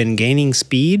been gaining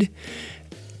speed,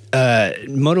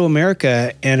 Moto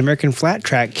America and American Flat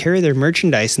Track carry their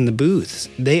merchandise in the booths.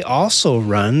 They also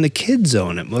run the Kids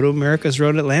Zone at Moto America's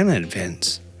Road Atlanta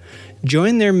events.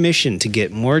 Join their mission to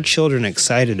get more children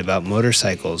excited about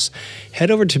motorcycles.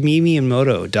 Head over to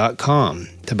mimiandmoto.com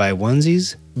to buy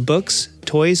onesies, books,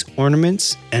 toys,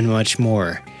 ornaments, and much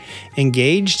more.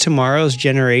 Engage tomorrow's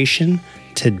generation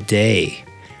today.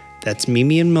 That's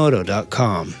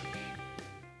mimiandmoto.com.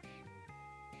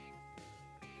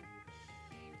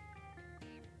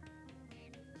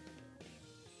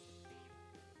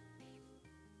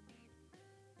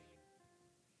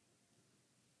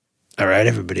 All right,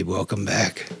 everybody, welcome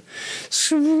back.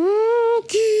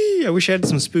 Spooky. I wish I had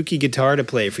some spooky guitar to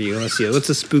play for you. Let's see. What's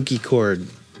a spooky chord?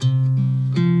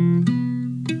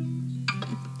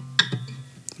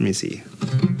 Let me see.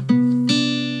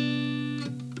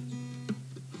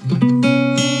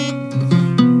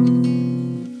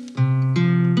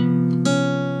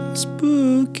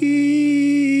 Spooky.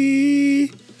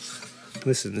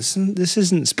 Listen, this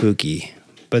isn't spooky,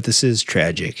 but this is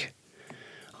tragic.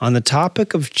 On the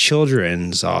topic of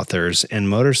children's authors and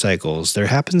motorcycles, there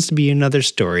happens to be another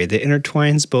story that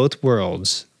intertwines both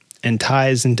worlds and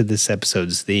ties into this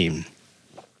episode's theme.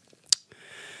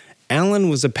 Alan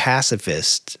was a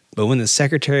pacifist, but when the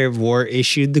Secretary of War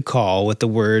issued the call with the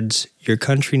words, "Your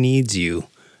country needs you,"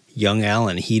 young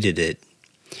Alan heeded it.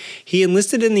 He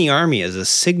enlisted in the Army as a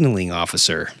signaling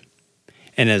officer,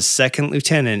 and as second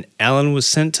lieutenant, Alan was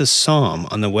sent to Somme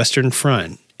on the Western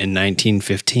Front in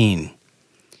 1915.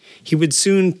 He would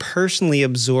soon personally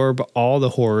absorb all the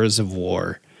horrors of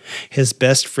war. His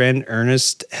best friend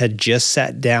Ernest had just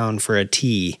sat down for a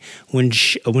tea when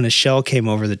a shell came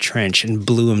over the trench and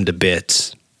blew him to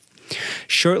bits.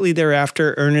 Shortly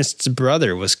thereafter, Ernest's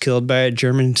brother was killed by a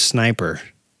German sniper.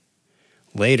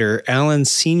 Later, Alan's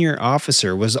senior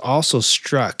officer was also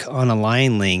struck on a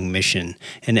line-laying mission,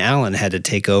 and Alan had to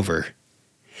take over.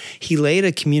 He laid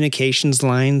a communications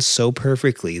line so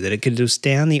perfectly that it could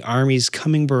withstand the Army's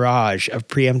coming barrage of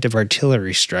preemptive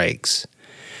artillery strikes.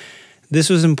 This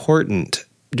was important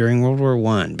during World War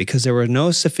I because there were no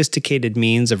sophisticated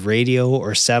means of radio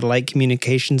or satellite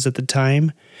communications at the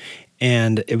time,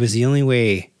 and it was the only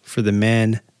way for the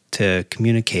men to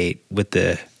communicate with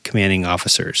the commanding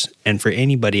officers and for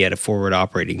anybody at a forward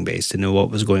operating base to know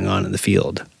what was going on in the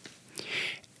field.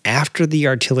 After the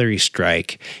artillery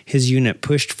strike, his unit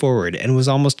pushed forward and was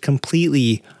almost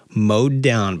completely mowed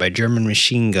down by German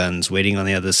machine guns waiting on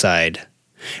the other side.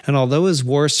 And although his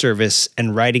war service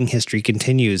and writing history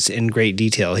continues in great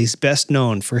detail, he's best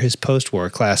known for his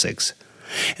post-war classics.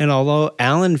 And although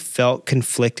Alan felt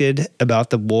conflicted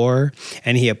about the war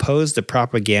and he opposed the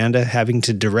propaganda having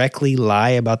to directly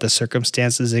lie about the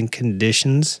circumstances and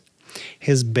conditions,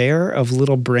 his bare of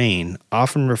little brain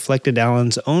often reflected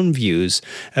Alan's own views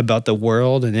about the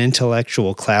world and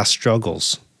intellectual class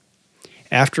struggles.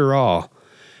 After all,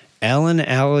 Alan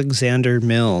Alexander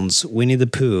Milne's Winnie the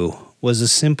Pooh was a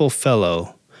simple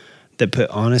fellow that put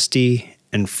honesty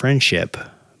and friendship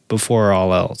before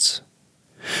all else.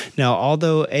 Now,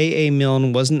 although A.A.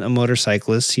 Milne wasn't a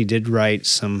motorcyclist, he did write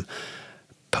some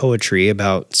poetry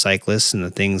about cyclists and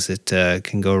the things that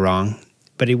can go wrong.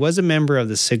 But he was a member of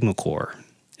the Signal Corps,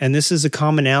 and this is a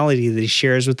commonality that he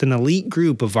shares with an elite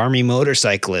group of Army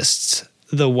motorcyclists,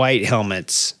 the White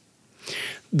Helmets.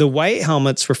 The White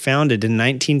Helmets were founded in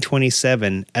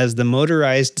 1927 as the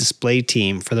motorized display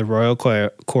team for the Royal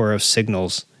Corps of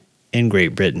Signals in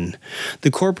Great Britain.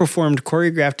 The Corps performed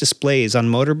choreographed displays on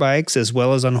motorbikes as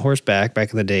well as on horseback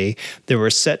back in the day that were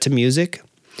set to music,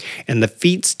 and the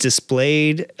feats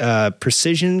displayed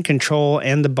precision, control,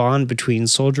 and the bond between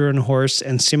soldier and horse,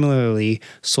 and similarly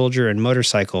soldier and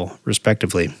motorcycle,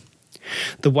 respectively.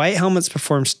 The White Helmets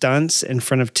performed stunts in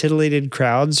front of titillated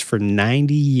crowds for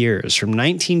 90 years, from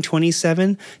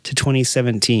 1927 to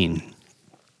 2017.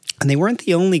 And they weren't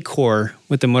the only corps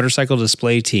with the motorcycle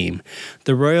display team.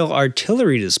 The Royal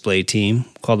Artillery display team,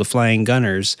 called the Flying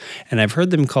Gunners, and I've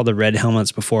heard them called the Red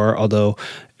Helmets before, although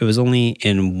it was only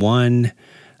in one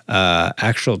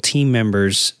actual team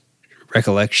member's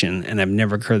recollection, and I've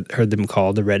never heard them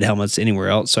called the Red Helmets anywhere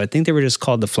else. So I think they were just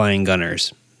called the Flying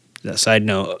Gunners. Side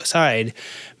note aside,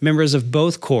 members of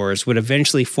both corps would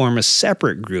eventually form a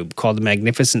separate group called the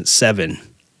Magnificent Seven.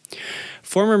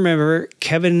 Former member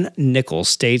Kevin Nichols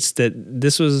states that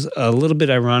this was a little bit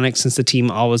ironic since the team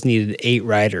always needed 8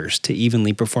 riders to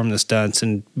evenly perform the stunts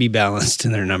and be balanced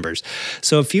in their numbers.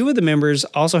 So a few of the members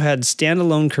also had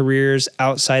standalone careers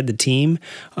outside the team,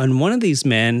 and one of these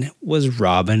men was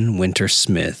Robin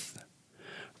Winter-Smith.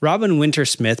 Robin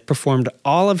Winter-Smith performed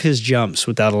all of his jumps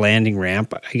without a landing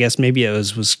ramp. I guess maybe it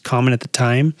was common at the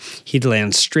time. He'd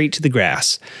land straight to the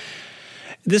grass.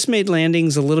 This made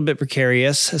landings a little bit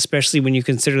precarious, especially when you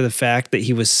consider the fact that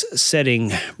he was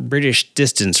setting British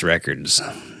distance records.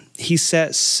 He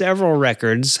set several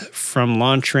records from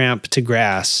launch ramp to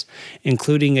grass,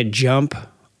 including a jump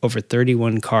over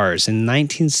 31 cars. In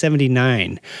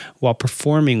 1979, while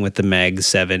performing with the Mag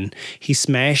 7, he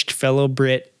smashed fellow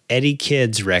Brit Eddie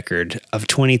Kidd's record of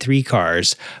 23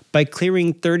 cars by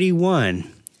clearing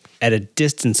 31 at a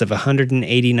distance of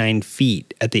 189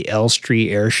 feet at the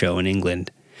Elstree Air Show in England.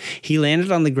 He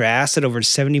landed on the grass at over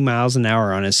 70 miles an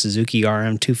hour on his Suzuki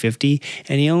RM250,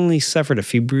 and he only suffered a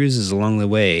few bruises along the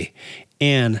way,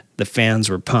 and the fans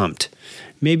were pumped.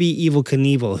 Maybe Evel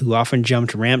Knievel, who often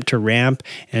jumped ramp to ramp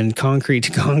and concrete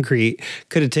to concrete,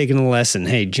 could have taken a lesson.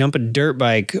 Hey, jump a dirt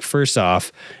bike first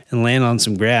off and land on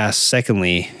some grass.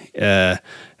 Secondly,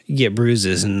 get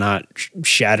bruises and not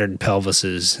shattered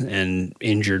pelvises and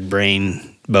injured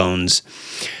brain bones.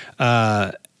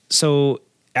 So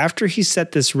after he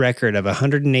set this record of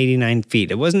 189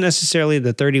 feet, it wasn't necessarily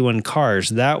the 31 cars.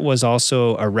 That was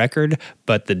also a record,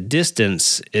 but the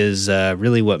distance is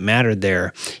really what mattered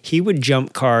there. He would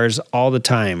jump cars all the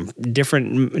time,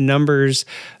 different numbers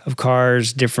of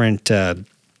cars, different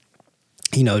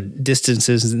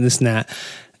distances and this and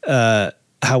that.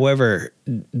 However,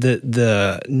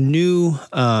 the new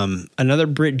another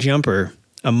Brit jumper,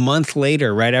 a month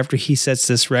later, right after he sets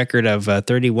this record of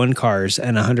 31 cars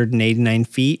and 189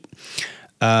 feet,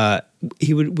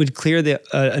 he would clear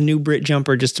a new Brit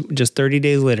jumper just 30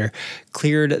 days later,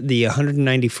 cleared the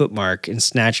 190-foot mark and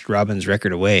snatched Robin's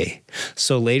record away.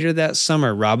 So later that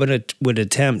summer, Robin would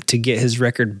attempt to get his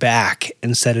record back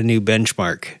and set a new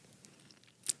benchmark.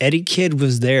 Eddie Kidd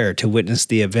was there to witness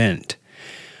the event.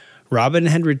 Robin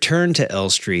had returned to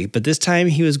Elstree, but this time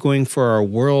he was going for a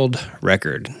world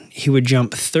record. He would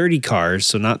jump 30 cars,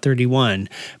 so not 31,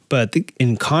 but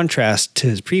in contrast to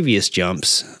his previous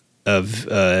jumps of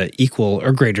equal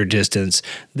or greater distance,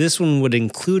 this one would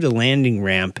include a landing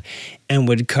ramp and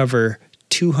would cover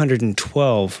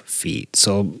 212 feet.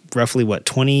 So roughly,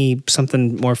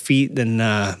 20-something more feet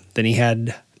than he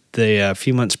had the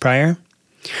few months prior?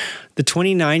 The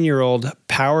 29-year-old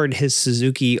powered his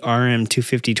Suzuki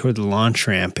RM250 toward the launch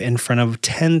ramp in front of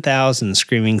 10,000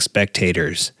 screaming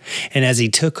spectators. And as he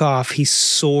took off, he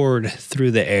soared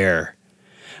through the air.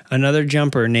 Another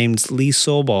jumper named Lee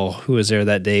Sobol, who was there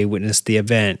that day, witnessed the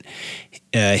event.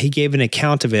 He gave an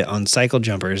account of it on Cycle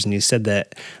Jumpers, and he said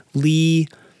that Lee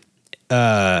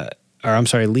stated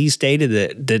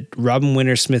that Robin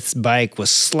Winter-Smith's bike was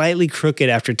slightly crooked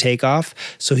after takeoff,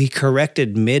 so he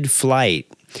corrected mid-flight.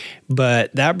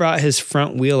 But that brought his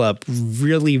front wheel up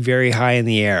really very high in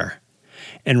the air,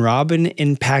 and Robin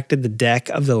impacted the deck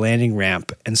of the landing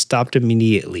ramp and stopped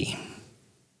immediately.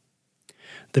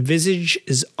 The visage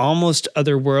is almost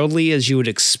otherworldly, as you would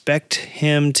expect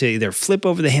him to either flip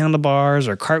over the handlebars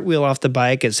or cartwheel off the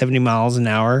bike at 70 miles an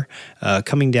hour,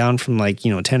 coming down from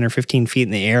 10 or 15 feet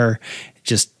in the air,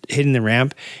 just hitting the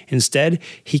ramp. Instead,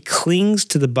 he clings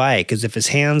to the bike as if his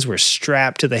hands were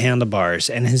strapped to the handlebars,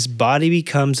 and his body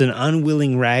becomes an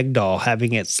unwilling rag doll,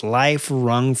 having its life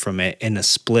wrung from it in a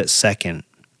split second.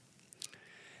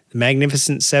 The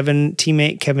Magnificent Seven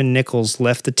teammate Kevin Nichols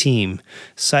left the team,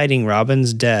 citing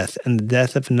Robin's death and the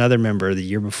death of another member the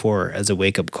year before as a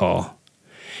wake-up call.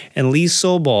 And Lee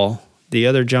Sobol, the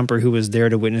other jumper who was there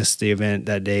to witness the event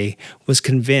that day, was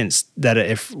convinced that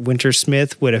if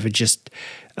Winter-Smith would have just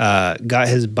got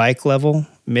his bike level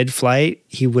mid-flight,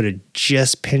 he would have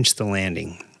just pinched the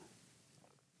landing.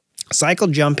 Cycle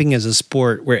jumping is a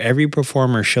sport where every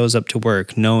performer shows up to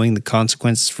work knowing the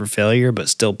consequences for failure, but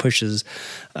still pushes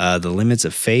the limits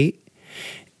of fate.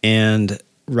 And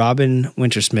Robin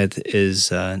Winter-Smith is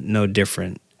no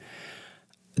different.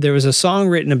 There was a song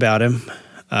written about him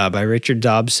by Richard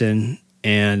Dobson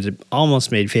and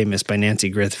almost made famous by Nancy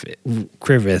Griffith.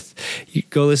 You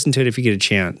go listen to it if you get a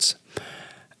chance.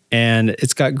 And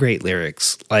it's got great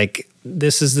lyrics. Like,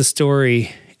 this is the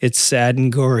story. It's sad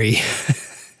and gory.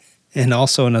 And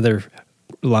also another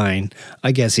line,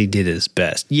 I guess he did his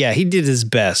best. Yeah, he did his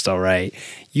best, all right.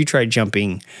 You tried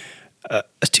jumping a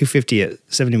 250 at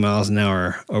 70 miles an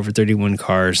hour over 31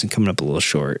 cars and coming up a little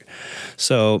short.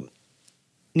 So,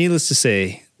 needless to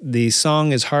say, the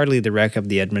song is hardly the wreck of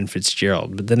the Edmund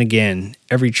Fitzgerald. But then again,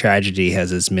 every tragedy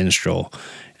has its minstrel,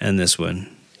 and this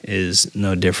one is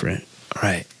no different. All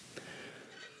right.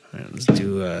 All right, let's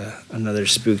do another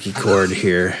spooky chord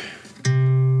here.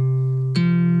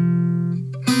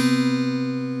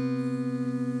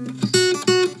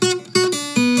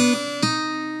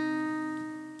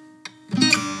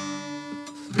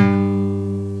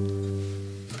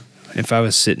 If I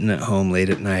was sitting at home late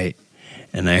at night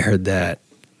and I heard that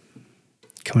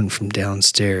coming from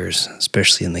downstairs,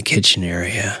 especially in the kitchen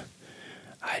area,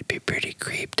 I'd be pretty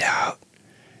creeped out,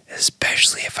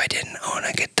 especially if I didn't own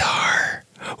a guitar.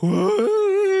 Whoa.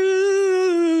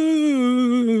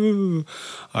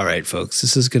 All right, folks,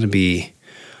 this is going to be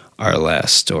our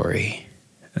last story,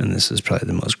 and this is probably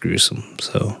the most gruesome,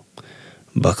 so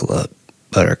buckle up,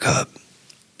 Buttercup.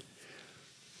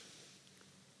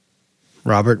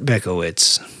 Robert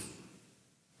Bekowitz,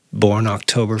 born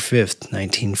October 5th,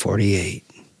 1948.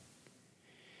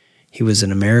 He was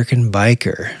an American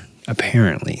biker,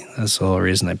 apparently. That's the whole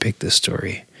reason I picked this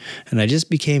story. And I just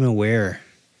became aware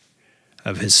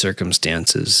of his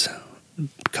circumstances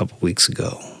a couple weeks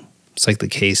ago. It's like the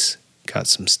case got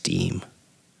some steam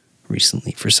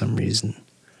recently for some reason.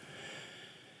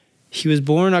 He was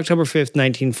born October 5th,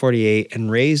 1948, and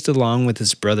raised along with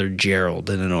his brother Gerald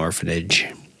in an orphanage.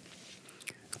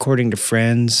 According to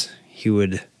friends, he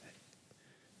would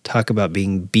talk about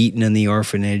being beaten in the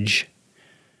orphanage,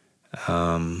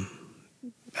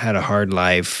 had a hard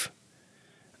life.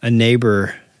 A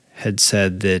neighbor had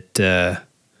said that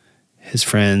his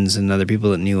friends and other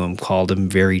people that knew him called him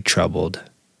very troubled.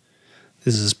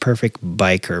 This is perfect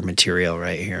biker material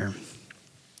right here.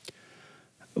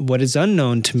 What is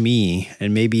unknown to me,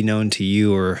 and may be known to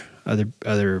you or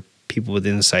other people with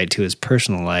insight to his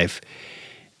personal life,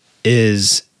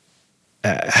 is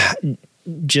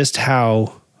just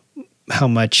how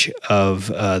much of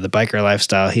the biker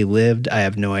lifestyle he lived. I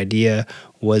have no idea.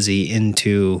 Was he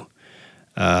into,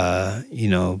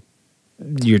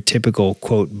 your typical,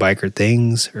 quote, biker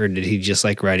things, or did he just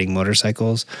like riding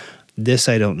motorcycles? This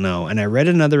I don't know. And I read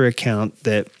another account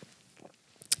that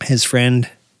his friend,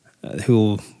 who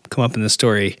will come up in the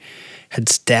story, had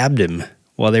stabbed him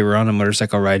while they were on a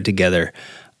motorcycle ride together.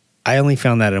 I only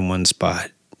found that in one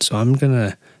spot. So I'm going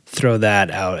to throw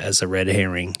that out as a red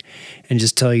herring and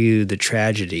just tell you the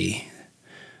tragedy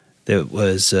that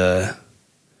was that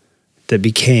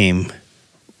became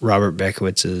Robert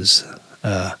Bekowitz's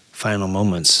final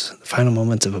moments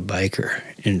of a biker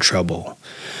in trouble.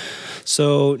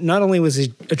 So not only was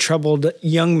he a troubled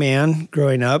young man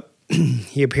growing up,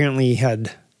 he apparently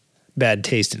had bad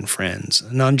taste in friends.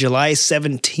 And on July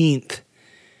 17th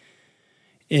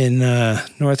in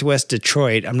northwest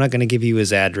Detroit, I'm not going to give you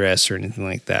his address or anything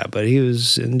like that, but he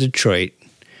was in Detroit,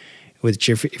 which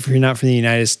if you're not from the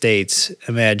United States,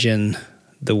 imagine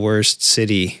the worst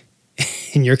city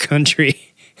in your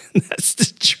country. That's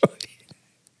Detroit.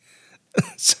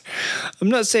 I'm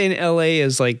not saying LA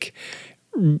is like,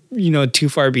 too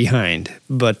far behind,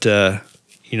 but,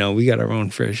 we got our own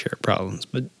fair share of problems.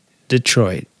 But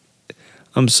Detroit,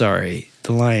 I'm sorry,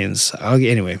 the Lions.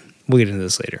 Anyway, we'll get into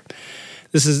this later.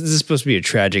 This is supposed to be a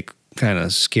tragic, kind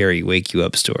of scary, wake you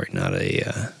up story, not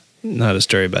a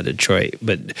story about Detroit.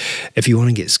 But if you want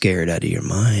to get scared out of your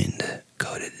mind,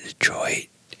 go to Detroit.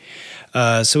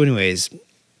 So anyways,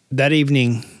 that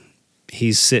evening,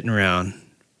 he's sitting around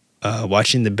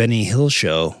watching the Benny Hill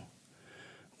show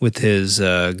with his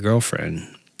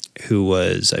girlfriend, who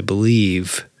was, I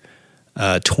believe,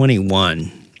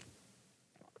 21,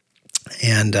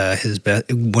 and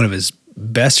one of his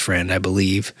best friend, I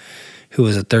believe, who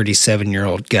was a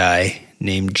 37-year-old guy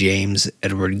named James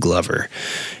Edward Glover.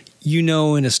 You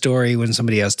know, in a story, when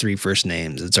somebody has 3 first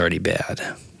names, it's already bad.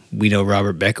 We know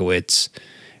Robert Bekowitz.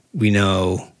 We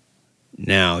know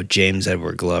now James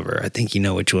Edward Glover. I think you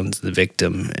know which one's the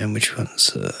victim and which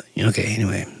one's... okay,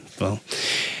 anyway. Well,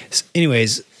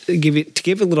 anyways, to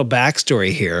give a little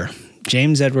backstory here,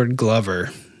 James Edward Glover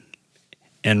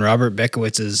and Robert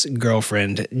Bekowitz's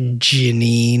girlfriend,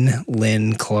 Janine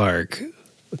Lynn Clark,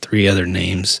 3 other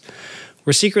names,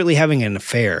 were secretly having an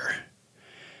affair.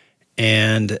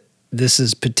 And this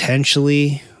is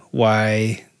potentially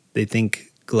why they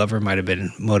think Glover might have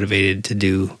been motivated to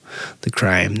do the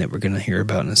crime that we're going to hear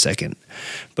about in a second.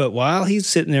 But while he's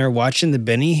sitting there watching the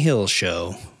Benny Hill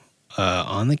show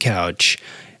on the couch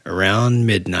around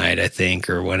midnight, I think,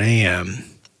 or 1 a.m.,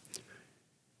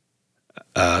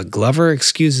 Glover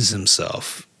excuses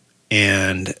himself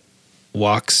and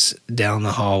walks down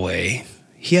the hallway.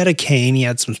 He had a cane. He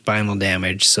had some spinal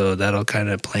damage, so that'll kind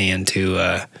of play into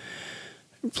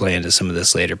some of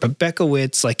this later. But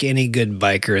Bekowitz, like any good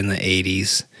biker in the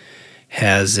 80s,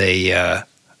 has a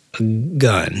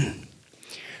gun.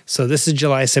 So this is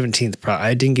July 17th.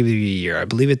 I didn't give you a year. I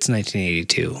believe it's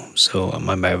 1982. So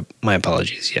my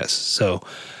apologies. Yes. So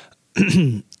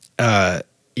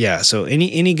yeah. So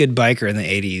any good biker in the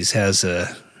 80s has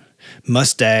a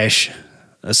mustache,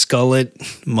 a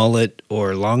skullet, mullet,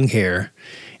 or long hair,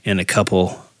 and a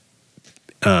couple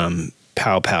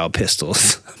pow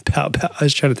pistols. Pow. I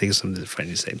was trying to think of something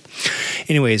funny to say.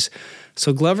 Anyways,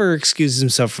 so Glover excuses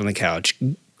himself from the couch,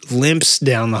 limps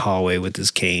down the hallway with his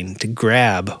cane to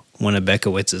grab one of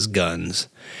Bekowitz's guns.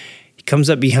 He comes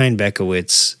up behind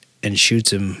Bekowitz and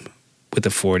shoots him with a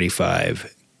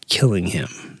 .45, killing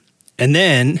him. And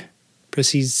then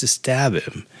proceeds to stab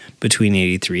him between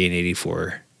 83 and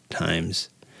 84 times.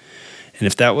 And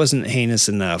if that wasn't heinous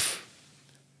enough,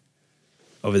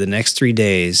 over the next 3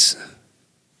 days,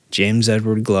 James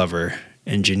Edward Glover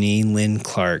and Janine Lynn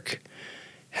Clark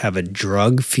have a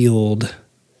drug-fueled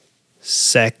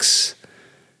sex,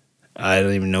 I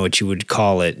don't even know what you would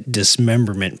call it,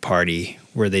 dismemberment party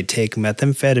where they take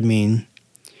methamphetamine,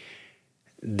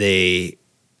 they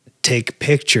take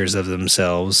pictures of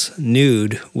themselves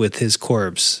nude with his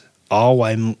corpse, all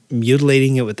while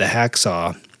mutilating it with a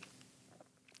hacksaw.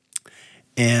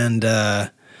 And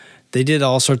they did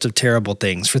all sorts of terrible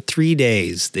things. For 3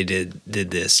 days, they did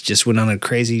this. Just went on a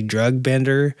crazy drug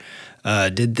bender,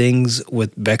 did things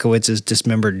with Bekowitz's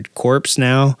dismembered corpse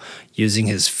now, using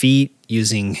his feet,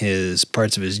 using his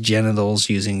parts of his genitals,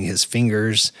 using his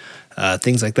fingers,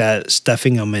 things like that,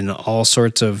 stuffing them in all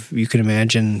sorts of, you can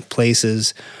imagine,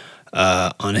 places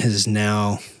on his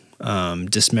now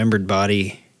dismembered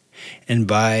body. And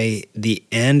by the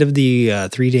end of the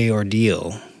 3-day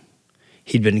ordeal,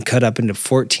 he'd been cut up into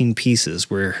 14 pieces,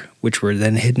 which were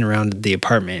then hidden around the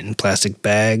apartment in plastic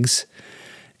bags.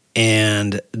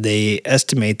 And they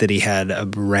estimate that he had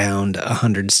around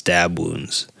 100 stab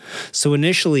wounds. So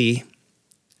initially,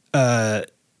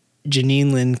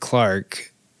 Janine Lynn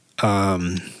Clark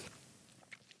called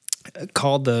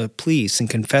the police and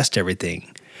confessed everything.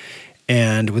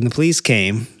 And when the police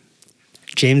came,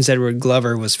 James Edward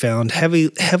Glover was found heavily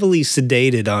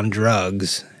sedated on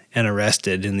drugs and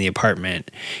arrested in the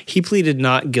apartment. He pleaded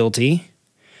not guilty,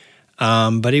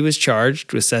 but he was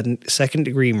charged with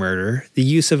second-degree murder, the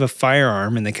use of a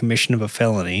firearm in the commission of a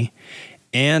felony,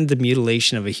 and the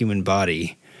mutilation of a human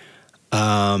body.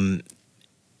 And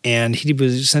he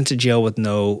was sent to jail with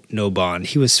no bond.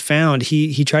 He was found,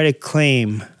 he tried to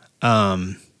claim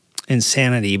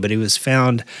insanity, but he was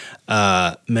found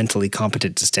mentally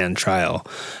competent to stand trial.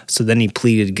 So then he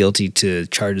pleaded guilty to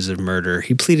charges of murder.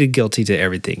 He pleaded guilty to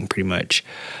everything, pretty much,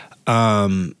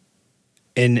 and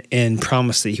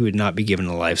promised that he would not be given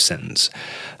a life sentence.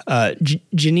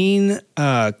 Janine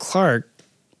Clark,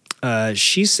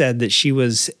 she said that she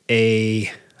was the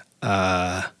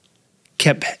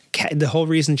whole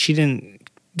reason she didn't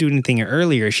do anything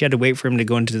earlier, she had to wait for him to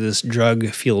go into this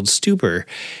drug-fueled stupor,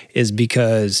 is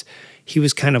because he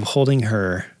was kind of holding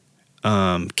her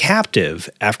captive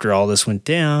after all this went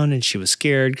down, and she was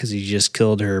scared because he just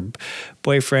killed her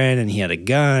boyfriend and he had a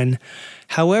gun.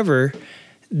 However,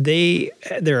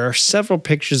 there are several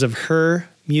pictures of her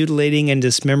mutilating and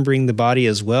dismembering the body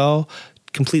as well,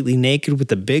 completely naked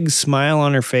with a big smile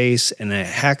on her face and a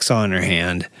hacksaw in her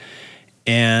hand.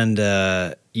 And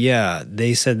yeah,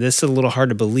 they said this is a little hard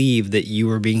to believe that you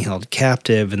were being held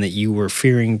captive and that you were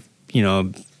fearing,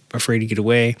 afraid to get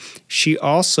away. She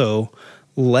also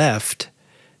left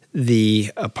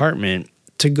the apartment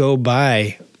to go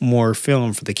buy more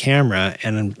film for the camera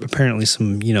and apparently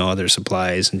some, other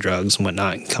supplies and drugs and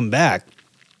whatnot, and come back.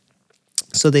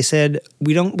 So they said,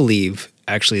 we don't believe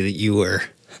actually that you were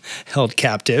held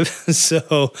captive.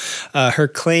 So her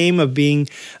claim of being,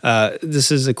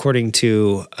 this is according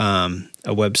to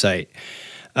a website,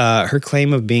 her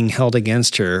claim of being held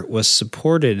against her was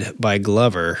supported by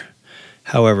Glover.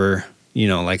 However,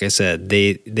 like I said,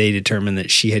 they determined that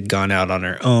she had gone out on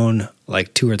her own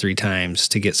like 2 or 3 times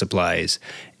to get supplies,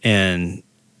 and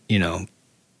the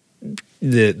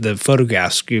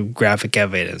photographs give graphic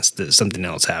evidence that something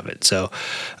else happened. So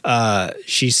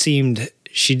she seemed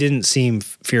she didn't seem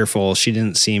fearful. She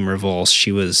didn't seem revulsed.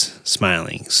 She was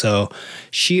smiling. So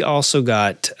she also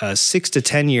got 6 to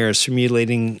 10 years for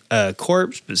mutilating a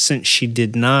corpse, but since she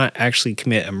did not actually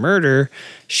commit a murder,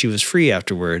 she was free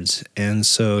afterwards. And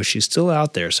so she's still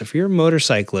out there. So if you're a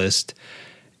motorcyclist,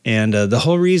 and the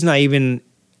whole reason I even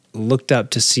looked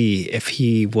up to see if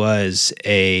he was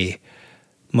a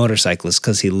motorcyclist,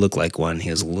 because he looked like one. He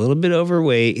was a little bit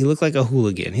overweight. He looked like a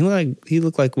hooligan. He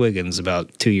looked like Wiggins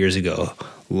about 2 years ago.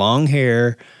 Long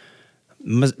hair,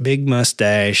 big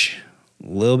mustache, a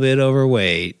little bit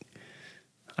overweight.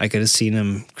 I could have seen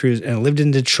him cruise, and lived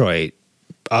in Detroit.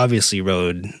 Obviously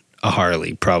rode a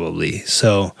Harley, probably.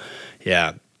 So,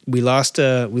 yeah, we lost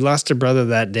a brother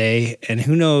that day, and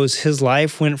who knows? His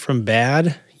life went from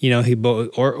bad. He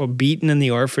beaten in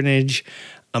the orphanage.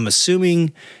 I'm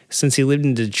assuming since he lived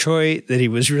in Detroit that he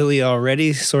was really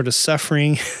already sort of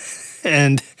suffering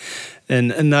and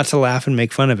not to laugh and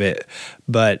make fun of it.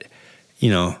 But,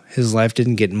 his life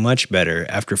didn't get much better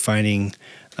after finding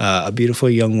a beautiful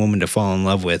young woman to fall in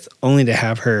love with, only to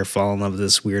have her fall in love with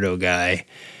this weirdo guy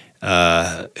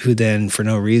who then, for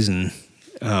no reason,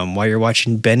 while you're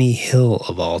watching Benny Hill,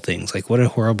 of all things, like what a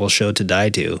horrible show to die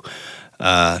to,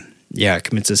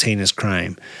 commits this heinous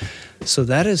crime. So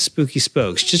that is Spooky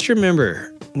Spokes. Just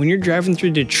remember, when you're driving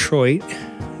through Detroit,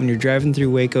 when you're driving through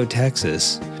Waco,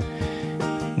 Texas,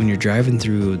 when you're driving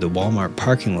through the Walmart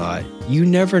parking lot, you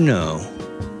never know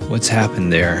what's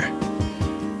happened there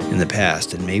in the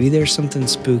past. And maybe there's something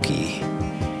spooky,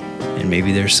 and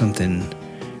maybe there's something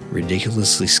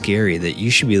ridiculously scary that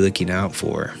you should be looking out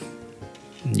for.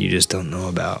 You just don't know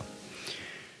about.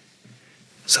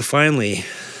 So finally,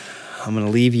 I'm going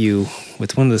to leave you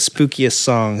with one of the spookiest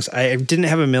songs. I didn't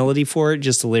have a melody for it,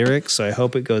 just the lyrics, so I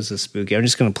hope it goes as spooky. I'm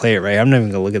just going to play it right. I'm not even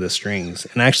going to look at the strings.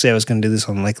 And actually, I was going to do this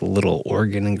on like a little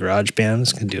organ and GarageBand. I'm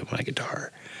just going to do it with my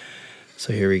guitar.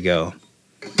 So here we go.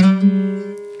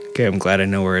 Okay, I'm glad I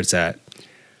know where it's at.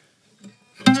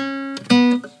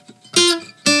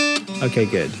 Okay,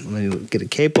 good. Let me get a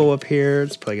capo up here.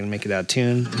 It's probably going to make it out of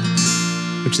tune,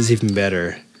 which is even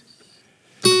better.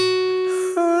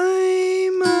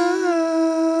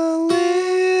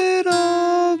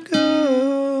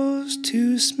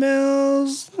 Who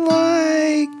smells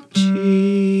like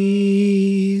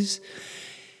cheese.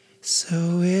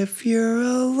 So if you're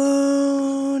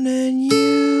alone and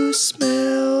you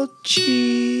smell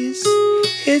cheese,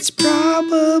 it's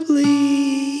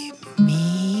probably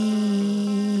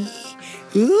me.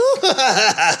 Ooh.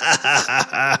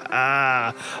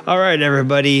 All right,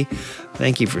 everybody.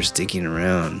 Thank you for sticking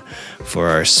around for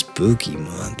our Spooky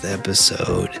Month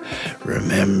episode.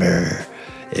 Remember,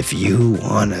 if you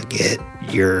want to get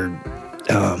your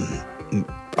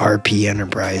RP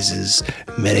Enterprises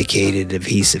medicated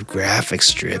adhesive graphic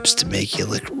strips to make you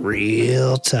look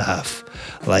real tough,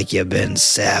 like you've been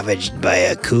savaged by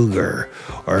a cougar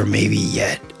or maybe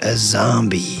yet a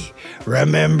zombie,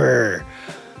 remember,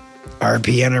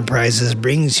 RP Enterprises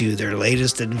brings you their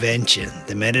latest invention,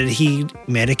 the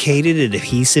medicated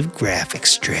adhesive graphic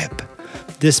strip.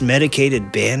 This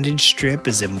medicated bandage strip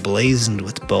is emblazoned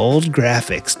with bold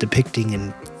graphics depicting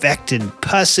infected,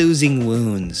 pus-oozing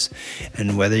wounds.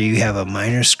 And whether you have a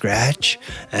minor scratch,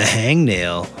 a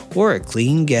hangnail, or a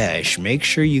clean gash, make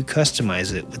sure you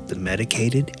customize it with the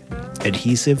medicated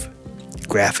adhesive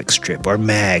graphic strip, or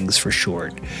MAGS for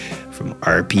short, from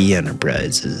RP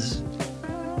Enterprises.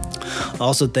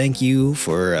 Also, thank you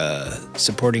for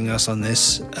supporting us on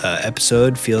this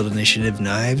episode, Field Initiative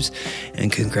Knives,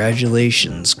 and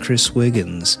congratulations, Chris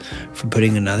Wiggins, for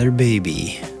putting another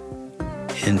baby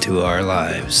into our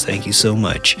lives. Thank you so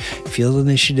much. Field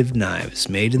Initiative Knives,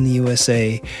 made in the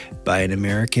USA by an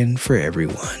American for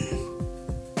everyone.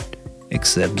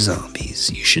 Except zombies.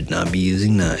 You should not be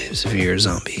using knives if you're a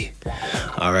zombie.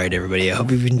 All right, everybody, I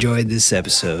hope you've enjoyed this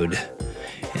episode.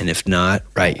 And if not,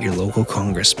 write your local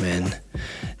congressman.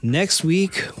 Next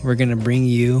week, we're going to bring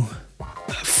you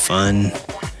a fun,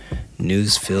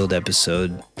 news-filled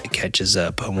episode that catches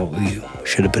up on what we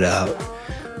should have put out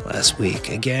last week.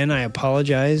 Again, I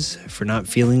apologize for not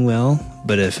feeling well,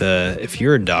 but if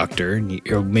you're a doctor,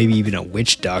 or maybe even a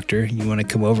witch doctor, you want to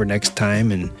come over next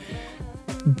time and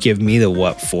give me the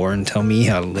what for and tell me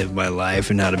how to live my life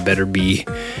and how to better be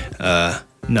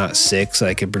not sick so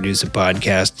I can produce a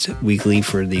podcast weekly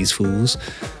for these fools,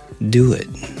 do it.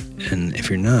 And if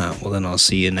you're not, well, then I'll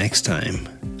see you next time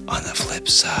on the flip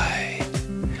side.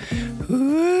 Woo!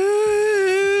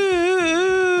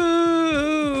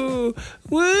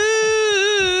 Woo!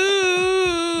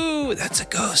 That's a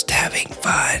ghost having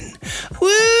fun. Woo!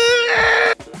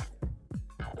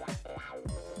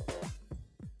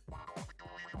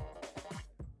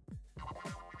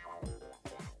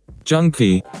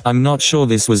 Junkie, I'm not sure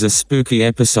this was a spooky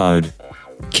episode.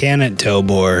 Can it,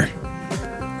 Tobor?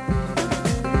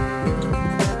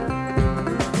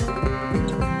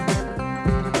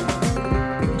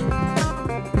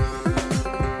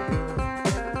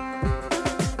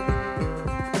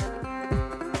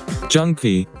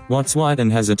 Junkie, what's white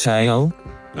and has a tail?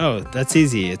 Oh, that's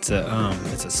easy. It's a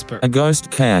A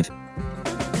ghost cat.